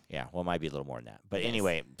that now. Yeah, well, it might be a little more than that. But It is.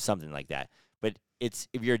 anyway, something like that. But if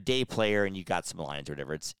you're a day player and you got some lines or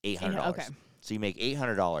whatever, it's $800. Okay. So you make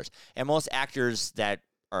 $800. And most actors that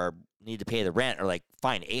need to pay the rent are like,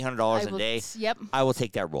 fine, $800 a day. Yep. I will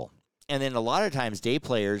take that role. And then a lot of times, day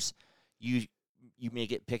players, you may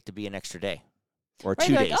get picked to be an extra day or Right,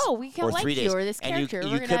 2 they're days. like, oh, we can or like 3 days. you or this And character. you We're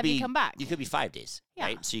going to could have be, you come back. You could be 5 days, Yeah.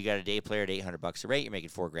 right? So you got a day player at $800 a rate. You're making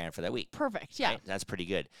 $4,000 for that week. Perfect. Yeah. Right? That's pretty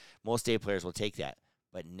good. Most day players will take that.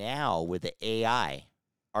 But now with the AI,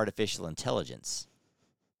 artificial intelligence,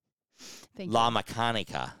 Thank La you.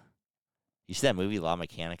 Mechanica. You see that movie, La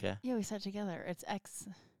Mechanica? Yeah, we saw it together. It's X.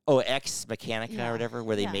 Oh, Ex Mechanica Yeah. or whatever,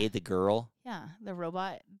 where they Yeah. made the girl. Yeah, the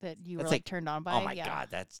robot that you That's were like- turned on by. Oh my yeah.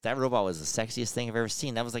 God, that robot was the sexiest thing I've ever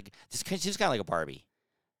seen. That was like she was kind of like a Barbie.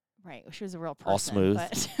 Right. She was a real person. All smooth.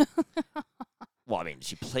 But Well, I mean,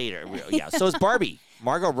 she played her. Yeah. So is Barbie.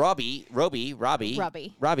 Margot Robbie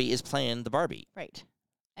Robbie. is playing the Barbie. Right.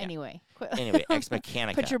 Yeah. Anyway. Anyway, Ex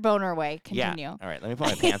Mechanica. Put your boner away. Continue. Yeah. All right. Let me put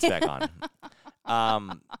my pants back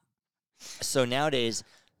on. So nowadays,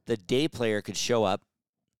 the day player could show up.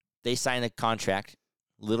 They sign a contract,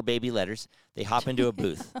 little baby letters. They hop into a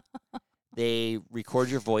booth. They record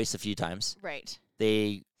your voice a few times. Right.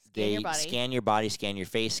 They your body. scan your body, scan your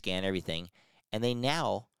face, scan everything, and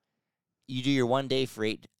you do your 1 day for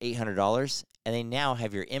 $800, and they now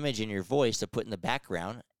have your image and your voice to put in the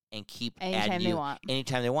background and keep Anytime adding they you want.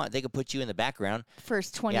 anytime they want. They could put you in the background.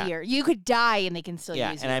 First 20 Yeah. years. You could die and they can still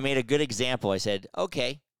Yeah, use and you. I made a good example. I said,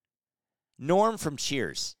 okay, Norm from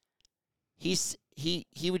Cheers. He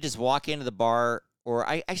would just walk into the bar, or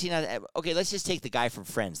okay, let's just take the guy from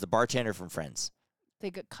Friends, the bartender from Friends. The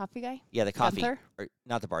good coffee guy? Yeah, the coffee. Gunther? Or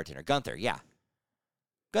not the bartender. Gunther, yeah.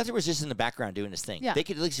 Gunther was just in the background doing his thing. Yeah. They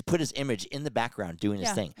could at least put his image in the background doing his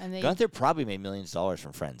Yeah, thing. and they- Gunther probably made millions of dollars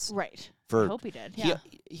from Friends. Right. For I hope he did. Yeah.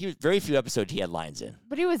 He was very few episodes he had lines in.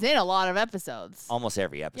 But he was in a lot of episodes. Almost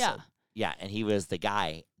every episode. Yeah. Yeah, and he was the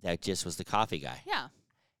guy that just was the coffee guy. Yeah.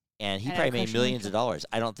 And he And probably a made cushion millions of control. dollars.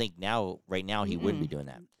 I don't think right now he wouldn't be doing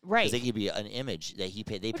that. Right. Because they could be an image that they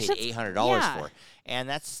paid that's- $800 yeah. for. And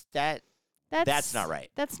that's not right.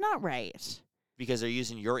 That's not right. Because they're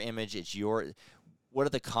using your image. It's what are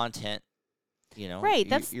the content, Right.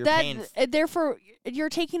 You're paying Therefore, you're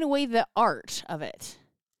taking away the art of it.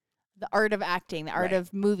 The art of acting, the art Right.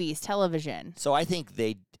 of movies, television. So I think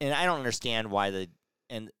and I don't understand why the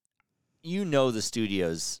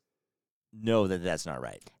studios know that that's not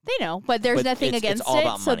right. They know, but there's But nothing it's against all it,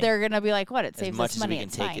 about so money. they're going to be like, what, it As saves much us as money, we can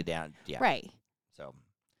it's take fine. it down. Yeah. Right. So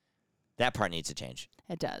that part needs to change.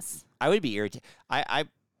 It does. I would be irritated.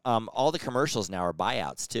 All the commercials now are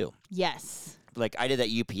buyouts too. Yes. Like I did at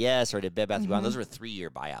UPS or I did Bed Bath & Beyond. Mhm. Those were 3-year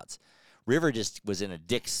buyouts. River just was in a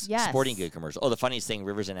Dick's Yes. Sporting Good commercial. Oh, the funniest thing,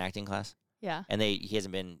 River's in acting class. Yeah. And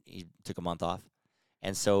he took a month off.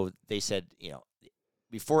 And so they said,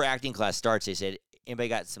 before acting class starts, they said, anybody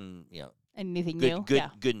got some, Anything new? good Yeah.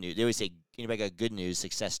 good news. They always say, anybody got good news,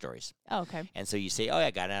 success stories. Oh, okay. And so you say, oh, I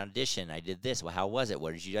got an audition. I did this. Well, how was it?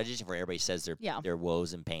 What did you audition for? Everybody says their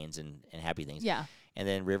woes and pains and happy things. Yeah. And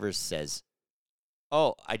then Rivers says,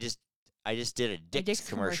 oh, I just did a Dick's Dick's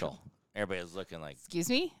commercial. Everybody was looking like, Excuse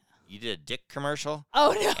me? you did a Dick commercial?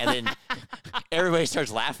 Oh, no. And then everybody starts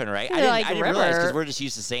laughing, right? They're like, I didn't realize because River. we're just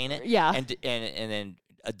used to saying it. Yeah. And then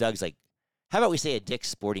Doug's like, how about we say a Dick's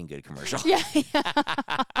Sporting Good commercial? Yeah.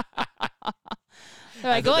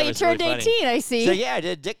 They're like, thought oh, that you was really turned funny. 18, I see. So yeah, I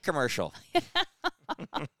did a Dick commercial.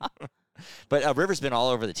 But River's been all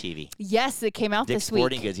over the TV. Yes, it came out Dick's this week.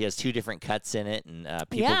 Sporting Goods. He has 2 different cuts in it, and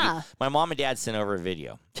people. Yeah. My mom and dad sent over a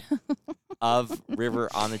video of River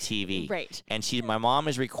on the TV. Right. And my mom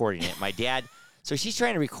is recording it. My dad. So she's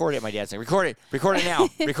trying to record it. My dad's saying, record it now,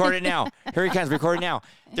 record it now. Here he comes, record it now.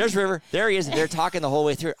 There's River. There he is. They're talking the whole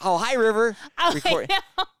way through. Oh, hi, River. Oh, Record. I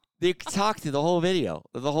know. They talk through the whole video,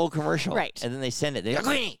 the whole commercial. Right. And then they send it. They're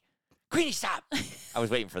like, Queenie, stop. I was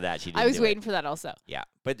waiting for that. She didn't I was do waiting it. for that also. Yeah,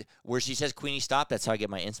 but where she says Queenie, stop, that's how I get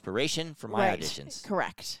my inspiration for my Right. auditions.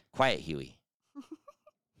 Correct. Quiet, Huey.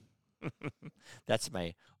 That's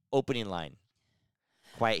my opening line.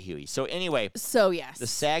 Quiet, Huey. So anyway, So yes. the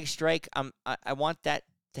SAG strike, I want that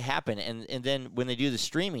to happen. And then when they do the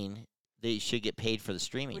streaming, they should get paid for the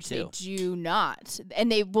streaming Which too. they do not.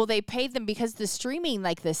 And they pay them because the streaming,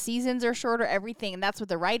 like the seasons are shorter, everything. And that's what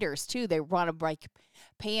the writers too. They want to like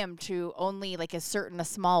pay them to only like a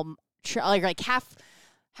small, like half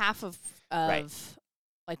of Right.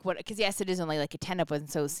 like what, because yes, it is only like a 10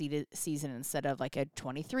 episode season instead of like a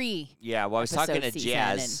 23. Yeah, well, I was talking to episode season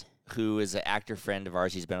Jazz, who is an actor friend of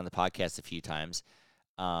ours. He's been on the podcast a few times.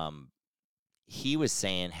 He was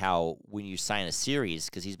saying how when you sign a series,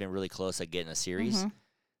 because he's been really close at getting a series, Mhm.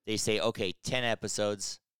 they say, okay, 10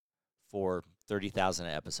 episodes for $30,000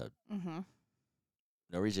 an episode. Mm-hmm.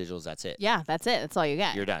 No residuals. That's it. Yeah, that's it. That's all you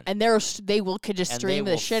get. You're done. And could just And stream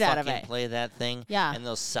they the will shit out of fucking it. play that thing. Yeah. And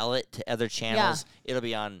they'll sell it to other channels. It'll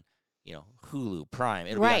be on, Hulu, Prime.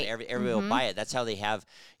 It'll Right. be on everybody will Mhm. buy it. That's how they have,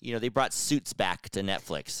 they brought Suits back to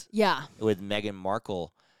Netflix Yeah. with Meghan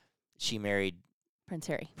Markle. She married Prince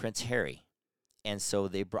Harry. Prince Harry. And so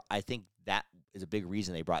I think that is a big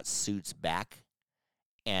reason they brought Suits back.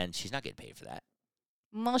 And she's not getting paid for that.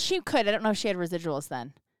 Well, she could. I don't know if she had residuals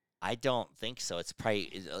then. I don't think so. It's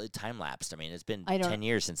probably time lapsed. I mean, it's been I don't- 10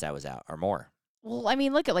 years since that was out or more. Well, I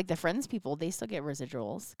mean, look at like the Friends people. They still get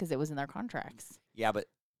residuals because it was in their contracts. Yeah, but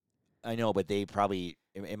I know, but they probably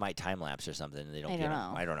it might time lapse or something. And they don't I get don't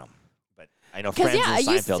them. know. I don't know, but I know Because Friends yeah, and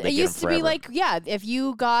Seinfeld. it used to be like if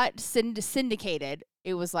you got syndicated,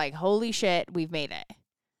 it was like holy shit, we've made it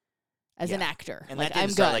as an Yeah. actor. and like, that didn't I'm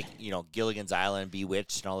start good. like Gilligan's Island,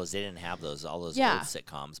 Bewitched, and all those. They didn't have all those Yeah. old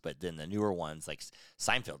sitcoms. But then the newer ones like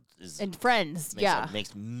Seinfeld And Friends,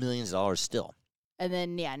 makes millions of dollars still. And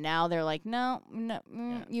then now they're like, no,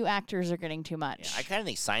 Yeah. you actors are getting too much. Yeah, I kind of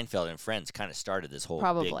think Seinfeld and Friends kind of started this whole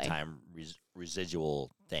Probably. big time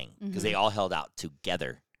residual thing because Mhm. they all held out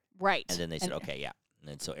together, Right. and then they said, And okay, yeah, and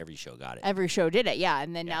then so every show got it. every show did it, yeah.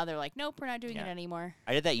 And then Yeah. now they're like, nope, we're not doing Yeah. it anymore.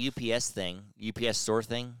 I did that UPS store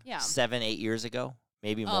thing, Yeah. 7-8 years ago,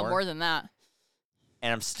 maybe Oh, more, more than that.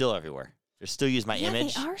 and I'm still everywhere. They still use my yeah,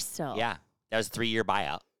 image. they are still. Yeah, that was a 3-year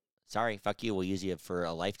buyout. Sorry, fuck you. We'll use you for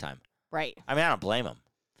a lifetime. Right. I mean, I don't blame them.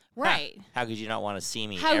 Right. How could you not want to see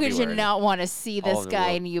me? How could you everywhere? not want to see all this over the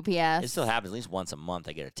guy world. in UPS? It still happens at least once a month.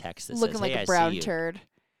 I get a text that looking says, like "Hey, a I brown see you." turd.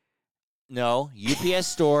 No, UPS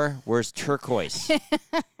store. Where's turquoise?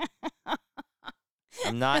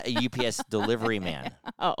 I'm not a UPS delivery man.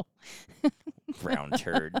 Oh. Brown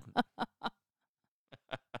turd.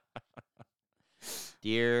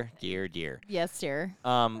 Dear. Yes, dear.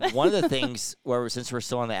 One of the things since we're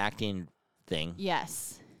still on the acting thing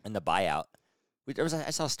Yes. and the buyout, I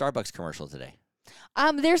saw a Starbucks commercial today.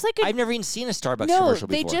 There's like a I've never even seen a Starbucks no. commercial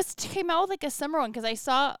They before. just came out with like a summer one because I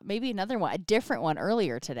saw maybe another one, a different one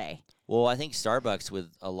earlier today. Well, I think Starbucks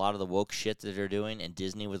with a lot of the woke shit that they're doing, and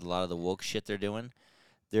Disney with a lot of the woke shit they're doing,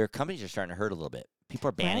 their companies are starting to hurt a little bit. People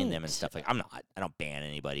are banning them and Right. stuff like. I don't ban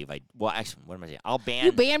anybody. Actually, what am I saying? I'll ban.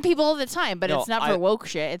 You ban people all the time, but No, it's not for woke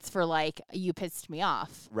shit. It's for like you pissed me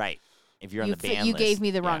off. Right. If you're on You the ban you list, gave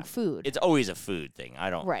me the wrong yeah. food. It's always a food thing. I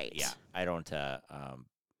don't. Right. Yeah. I don't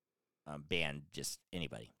ban just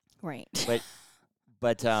anybody. right.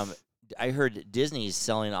 But I heard Disney's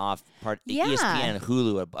selling off Yeah. ESPN,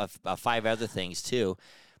 Hulu, 5 other things too.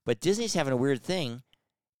 But Disney's having a weird thing,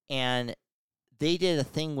 and they did a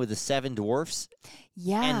thing with the 7 dwarfs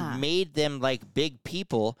yeah. and made them like big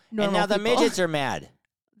people, and Normal now the people. midgets are mad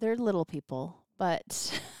They're little people,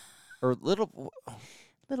 but or little.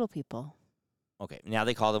 little people. Okay, now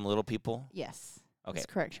they call them little people. Yes. Okay, That's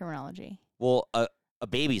correct terminology. well, a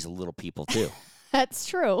baby's a little people too, That's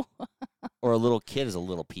true. or a little kid is a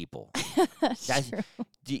little people. That's That's-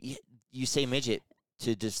 true. You say midget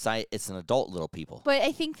to decide it's an adult little people. But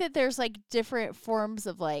I think that there's like different forms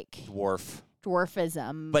of like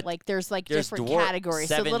dwarfism. But like there's like There's different dwar- categories.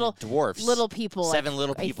 So 7 dwarfs. little people. 7 like,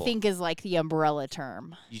 little people. I think is like the umbrella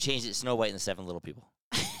term. You changed it to Snow White and the 7 little people.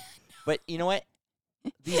 But you know what?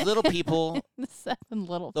 These little people, The 7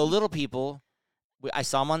 little. the little people, I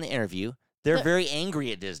saw them on the interview. They're But- very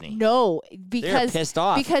angry at Disney. No, They're because pissed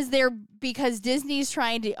off. because Disney's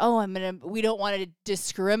trying to. We don't want to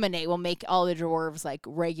discriminate. We'll make all the dwarves like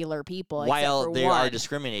regular people. except while for they one. are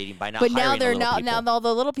discriminating by not But now hiring the they're little now people. all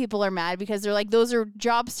the little people are mad because they're like, those are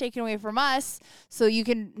jobs taken away from us, so you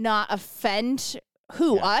can not offend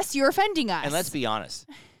who Yeah. us. You're offending us. And let's be honest,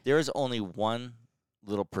 there is only one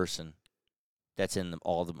little person that's in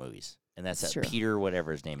all the movies, and that's It's that true. Peter,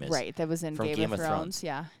 whatever his name is. right. That was in from Game of Thrones.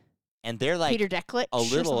 Yeah. And they're like Peter Dinklage a or little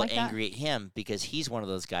something like that? angry at him because he's one of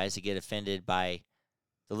those guys that get offended by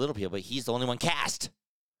the little people, but he's the only one cast.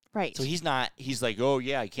 Right. So he's like, oh,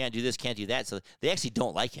 yeah, I can't do this, can't do that. So they actually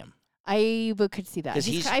don't like him. Could see that.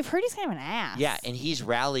 I've heard he's kind of an ass. Yeah, and he's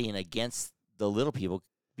rallying against the little people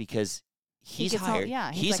because he's hired.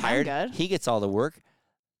 He's like, hired. I'm good. He gets all the work.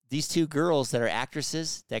 These two girls that are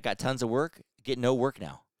actresses that got tons of work get no work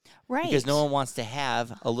now. Right. Because no one wants to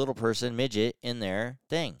have a little person, midget, in their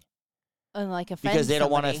thing. And like offend Because they don't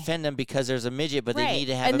want to somebody. offend them because there's a midget, but Right. they need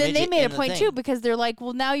to have and a then midget they made a in the point thing. too because they're like,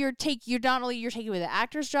 well, now you're not only you're taking away the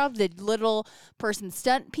actor's job, the little person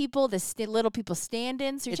stunt people, the little people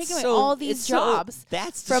stand-ins. So you're taking away all these jobs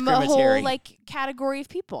that's from a discriminatory. whole like category of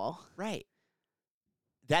people. Right.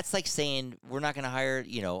 That's like saying we're not going to hire,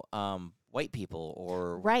 white people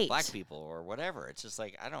or Right. black people or whatever. It's just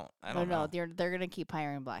like I don't know. No, they're gonna keep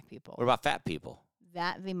hiring black people. What about fat people?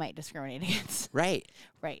 That they might discriminate against. Right.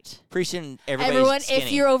 Right. Pretty soon everybody's Everyone, skinny.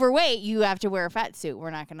 if you're overweight, you have to wear a fat suit.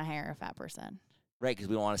 We're not going to hire a fat person. Right, because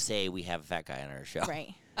we don't want to say we have a fat guy on our show.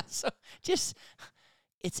 Right. So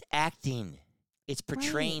it's acting. It's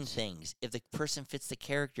portraying Right. things. If the person fits the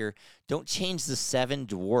character, don't change the 7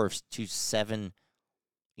 dwarfs to 7,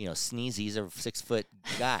 sneezies or 6-foot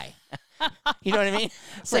guy. You know what I mean?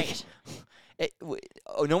 It's Right.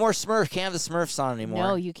 no more Smurfs. Can't have the Smurfs on anymore.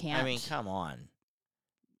 No, you can't. I mean, come on.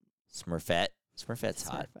 Smurfette's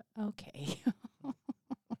hot. Okay.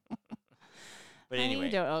 But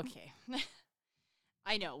anyway. Okay.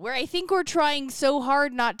 I know. I think we're trying so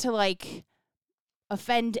hard not to like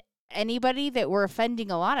offend anybody that we're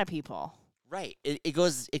offending a lot of people. Right. It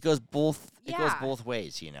goes both Yeah. both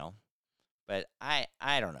ways, But I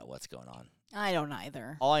don't know what's going on. I don't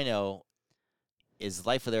either. All I know is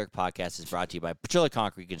Life with Eric podcast is brought to you by Petrilla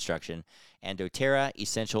Concrete Construction and doTERRA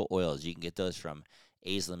Essential Oils. You can get those from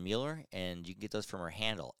Aislinn Mueller, and you can get those from her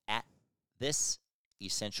handle at This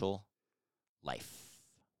Essential Life.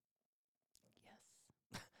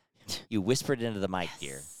 Yes. You whispered into the mic,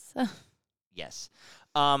 dear. Yes.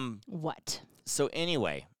 What? So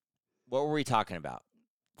anyway, what were we talking about?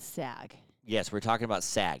 SAG. Yes, we're talking about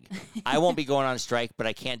SAG. I won't be going on strike, but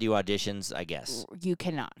I can't do auditions, I guess. You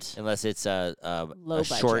cannot. Unless it's a Low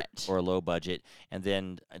short budget. or low budget, and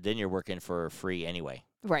then you're working for free anyway.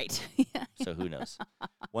 Right. So who knows?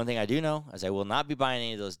 One thing I do know is I will not be buying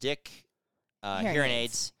any of those dick hearing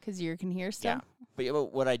aids. Because you can hear stuff.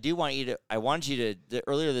 But what I do want you to, I wanted you to,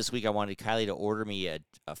 earlier this week I wanted Kylie to order me a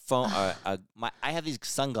phone. I have these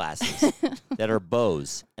sunglasses that are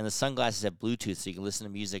Bose, and the sunglasses have Bluetooth, so you can listen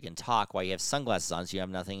to music and talk while you have sunglasses on, so you have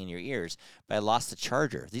nothing in your ears. But I lost the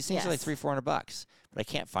charger. These things are like $300-400, but I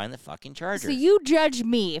can't find the fucking charger. So you judge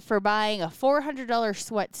me for buying a $400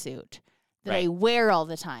 sweatsuit that I wear all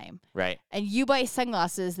the time. Right. And you buy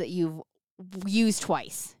sunglasses that you've used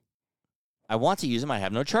twice. I want to use them. I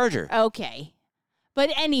have no charger. Okay. But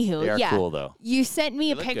anywho, They are cool, though. You sent me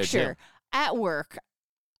They a look good, picture too. at work.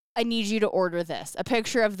 I need you to order this. A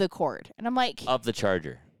picture of the cord. And I'm like, Of the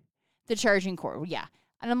charger. the charging cord. Yeah.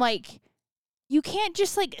 And I'm like, you can't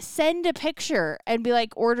just like send a picture and be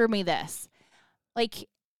like, order me this. Like,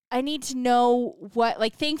 I need to know what,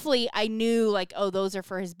 like, thankfully I knew like, oh, those are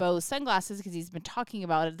for his Bose sunglasses because he's been talking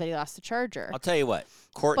about it that he lost the charger. I'll tell you what.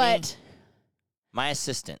 Courtney, But my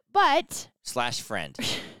assistant / friend,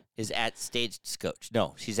 is at Stagecoach.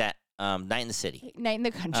 No, she's at Night in the City. Night in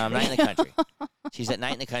the Country. Night in the Country. She's at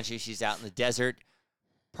Night in the Country. She's out in the desert,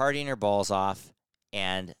 partying her balls off.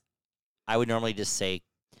 And I would normally just say,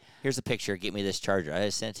 here's a picture. Get me this charger. I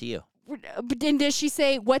just sent it to you. But then does she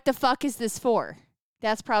say, what the fuck is this for?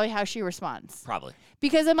 That's probably how she responds. Probably.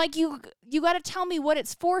 Because I'm like, you got to tell me what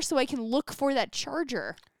it's for so I can look for that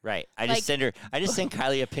charger. Right. I Like- just send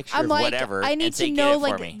Kylie a picture I'm of like, whatever. I need and say, to "Get know it for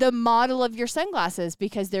like me." the model of your sunglasses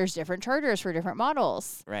because there's different chargers for different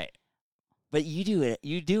models. Right. But you do it.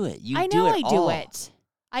 You do it. You I do know it I do all. it.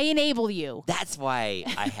 I enable you That's why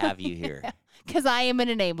I have you here. because I am an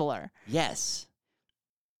enabler. Yes.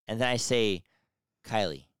 And then I say,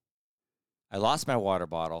 Kylie, I lost my water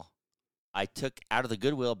bottle. I took out of the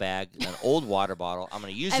Goodwill bag an old water bottle. I'm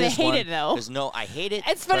going to use And I this hate one. it, though. I hate it.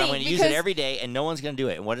 It's but funny I'm going to use it because- every day, and no one's going to do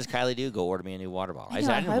it. And what does Kylie do? Go order me a new water bottle. I know,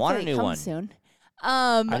 said, I didn't hopefully want a it new comes one. Soon.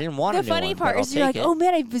 I didn't want a the new funny one, part but I'll is you're like, take it. oh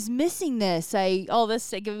man, I was missing this. All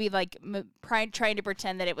this like, me like trying to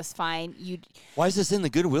pretend that it was fine. You Why is this in the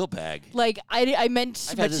Goodwill bag? like I meant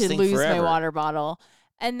I've had this to thing lose my forever. water bottle,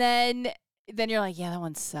 and then you're like, yeah, that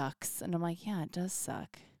one sucks, and I'm like, yeah, it does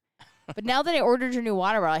suck. But now that I ordered your new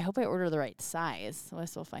water bottle, I hope I order the right size. So I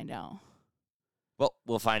guess we'll find out. Well,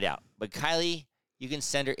 we'll find out. But Kylie, you can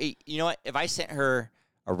send her. You know what? If I sent her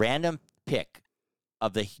a random pic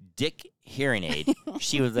of the dick hearing aid,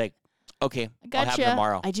 she would like, Okay. I I'll have gotcha. them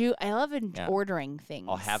tomorrow. I do. I love Yeah. ordering things.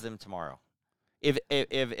 I'll have them tomorrow.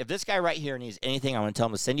 If this guy right here needs anything, I'm going to tell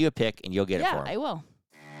him to send you a pic, and you'll get it for him. Yeah, I will.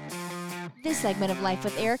 This segment of Life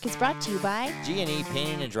with Eric is brought to you by G&E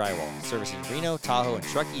Painting and Drywall, servicing Reno, Tahoe, and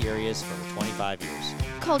Truckee areas for over 25 years.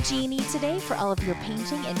 Call G&E today for all of your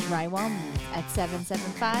painting and drywall needs at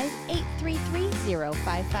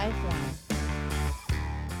 775-833-0551.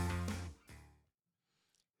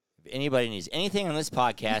 If anybody needs anything on this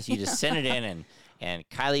podcast, you just send it in, and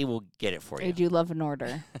Kylie will get it for you. I do love an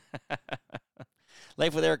order.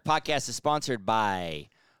 Life with Eric podcast is sponsored by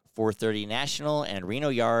 430 National and Reno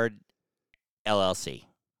Yard LLC.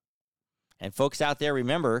 And folks out there,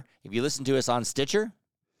 remember, if you listen to us on Stitcher,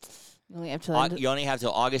 You only have to you only have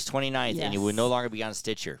till August 29th, and you will no longer be on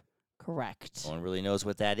Stitcher. Correct. No one really knows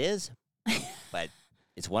what that is, but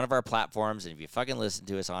it's one of our platforms, and if you fucking listen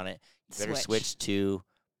to us on it, you better switch to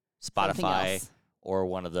Spotify or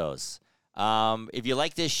one of those. If you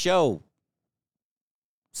like this show,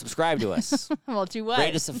 subscribe to us. Well, do what?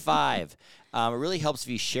 Rate us a 5. It really helps if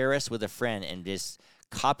you share us with a friend and just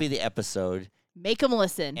copy the episode. Make them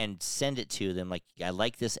listen. And send it to them. Like, I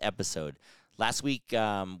like this episode. Last week,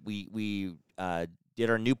 we did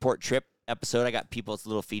our Newport trip episode. I got people's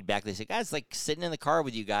little feedback. They said, guys, like sitting in the car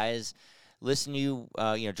with you guys, listening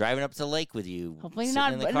to you, driving up to the lake with you. Hopefully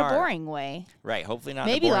not in a boring way. Right. Hopefully not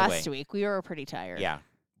Maybe in a boring way. last week. We were pretty tired. Yeah.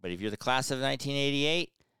 But if you're the class of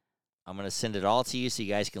 1988, I'm going to send it all to you so you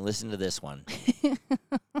guys can listen to this one.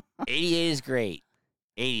 88 is great.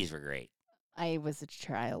 80s were great. I was a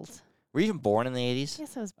child. Were you even born in the 80s?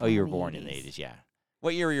 Yes, I was Oh, born you were in born the in the 80s. 80s, yeah.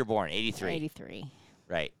 What year were you born? 83. 83.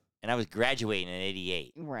 Right. And I was graduating in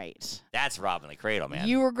 88. Right. That's robbing the cradle, man.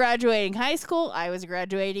 You were graduating high school. I was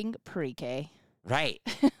graduating pre-K. Right.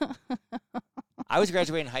 I was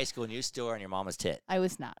graduating high school and you still were on your mama's tit. I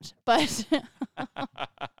was not. But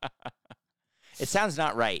It sounds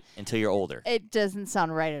not right until you're older. it doesn't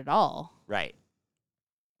sound right at all. Right.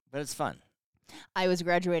 But it's fun. I was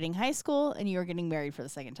graduating high school and you were getting married for the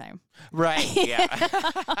second time. Right.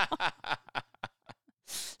 Yeah.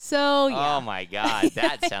 So, yeah. Oh, my God.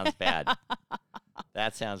 That sounds bad.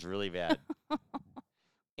 That sounds really bad.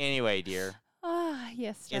 Anyway, dear.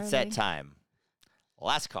 Yes, It's darling. that time.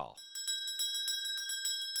 Last call.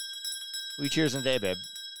 We cheers in the day, babe.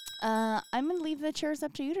 I'm going to leave the chairs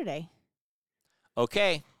up to you today.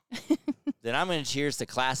 Okay. Then I'm going to cheers the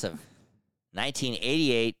class of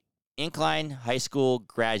 1988 Incline High School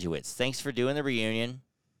graduates. Thanks for doing the reunion.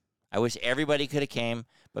 I wish everybody could have came,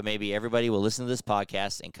 but maybe everybody will listen to this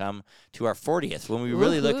podcast and come to our 40th when we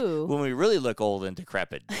really look old and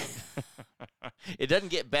decrepit. It doesn't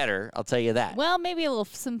get better, I'll tell you that. Well, maybe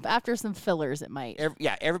after some fillers it might.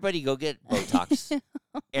 Everybody go get Botox.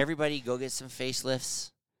 Everybody go get some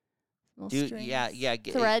facelifts.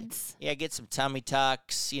 Threads. Get some tummy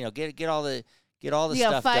tucks. Get all the You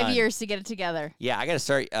stuff got 5 done. years to get it together. Yeah, I got to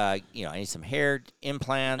start. I need some hair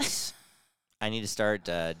implants. I need to start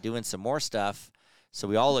doing some more stuff so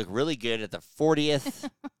we all look really good at the 40th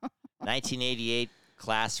 1988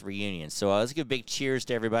 class reunion. So let's give a big cheers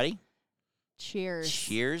to everybody. Cheers.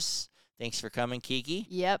 Cheers. Thanks for coming, Kiki.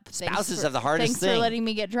 Yep. Spouses have the hardest Thanks thing. for letting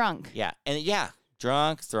me get drunk. Yeah,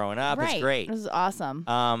 drunk, throwing up. Right. It's great. It was awesome.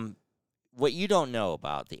 What you don't know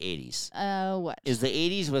about the 80s What? is the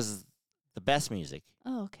 80s was the best music,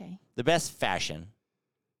 Oh, okay. the best fashion.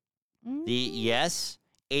 Mm.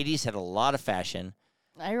 80s had a lot of fashion.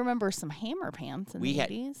 I remember some Hammer pants in the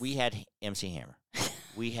 80s. We had MC Hammer.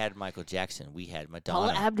 We had Michael Jackson. We had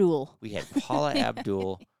Madonna. Paula Abdul. We had Paula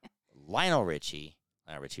Abdul, Lionel Richie.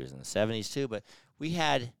 Lionel Richie was in the 70s too, but we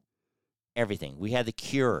had everything. We had The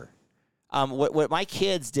Cure. What my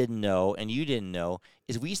kids didn't know and you didn't know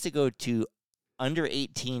is we used to go to under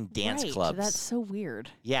 18 dance clubs. That's so weird.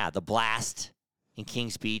 Yeah, the Blast in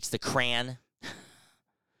Kings Beach, the Crayon.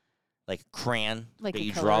 Like crayon Like that a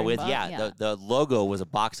you draw coloring with. book? Yeah, Yeah. The logo was a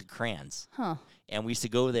box of crayons. Huh. And we used to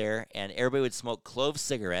go there, and everybody would smoke clove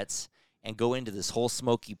cigarettes and go into this whole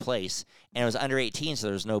smoky place. And it was under 18, so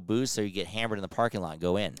there was no booze, so you get hammered in the parking lot and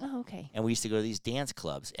go in. Oh, okay. And we used to go to these dance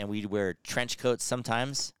clubs, and we'd wear trench coats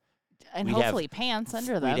sometimes. And We'd hopefully pants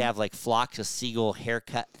under them. We'd have like flock of seagull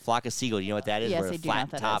haircut. Flock of seagull, you know what that is? Yes, where I a do know flat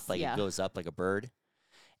what that top, is, like yeah. it goes up like a bird.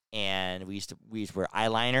 And we used to wear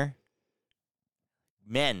eyeliner.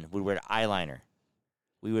 Men would wear eyeliner.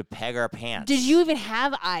 We would peg our pants. Did you even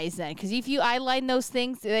have eyes then? Because if you eyeline those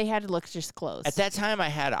things, they had to look just closed. At that time, I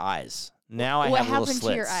had eyes. Now I What have little happened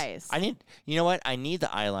slits. to your eyes? You know what? I need the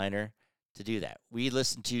eyeliner to do that. We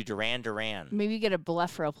listened to Duran Duran. Maybe get a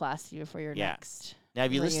blepharoplasty before your Yeah. next. Now,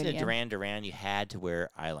 if you listen to reunion. Duran Duran, you had to wear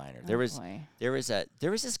eyeliner. Oh, There was boy. there was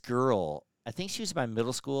this girl I think she was in my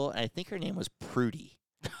middle school, and I think her name was Prudy.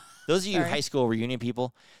 Those of you Sorry. high school reunion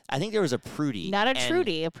people, I think there was a Prudy. Not a and-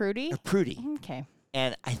 Trudy, a Prudy? A Prudy. Okay.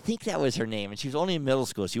 And I think that was her name. And she was only in middle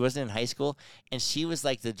school. She wasn't in high school. And she was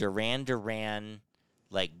like the Duran Duran,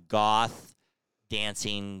 like goth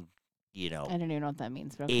dancing, I don't even know what that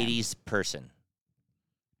means. But okay. 80s person.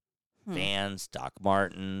 Hmm. Vans, Doc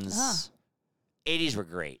Martens. Ah. 80s were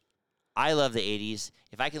great. I love the 80s.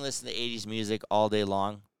 If I can listen to 80s music all day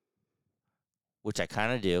long, which I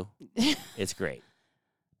kind of do, it's great.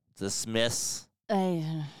 The Smiths.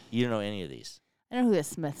 I You don't know any of these. know who the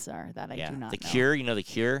Smiths are. That I do not The know. Cure. You know The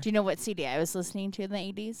Cure? Do you know what CD I was listening to in the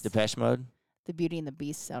 80s? Depeche Mode? The Beauty and the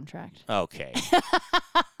Beast soundtrack. Okay.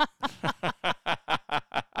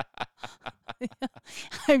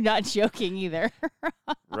 I'm not joking either.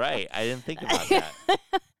 Right. I didn't think about that.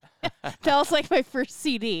 That was like my first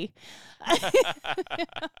CD.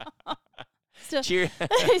 Still, Cheer.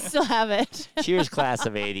 I still have it. Cheers, class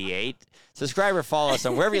of 88. Subscribe or follow us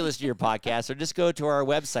on wherever you listen to your podcast, or just go to our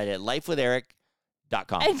website at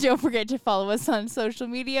lifewitheric.com. And don't forget to follow us on social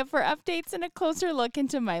media for updates and a closer look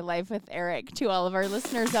into my life with Eric. To all of our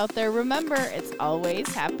listeners out there, remember, it's always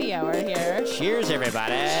happy hour here. Cheers,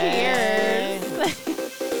 everybody. Cheers.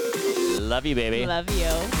 Love you, baby. Love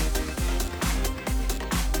you.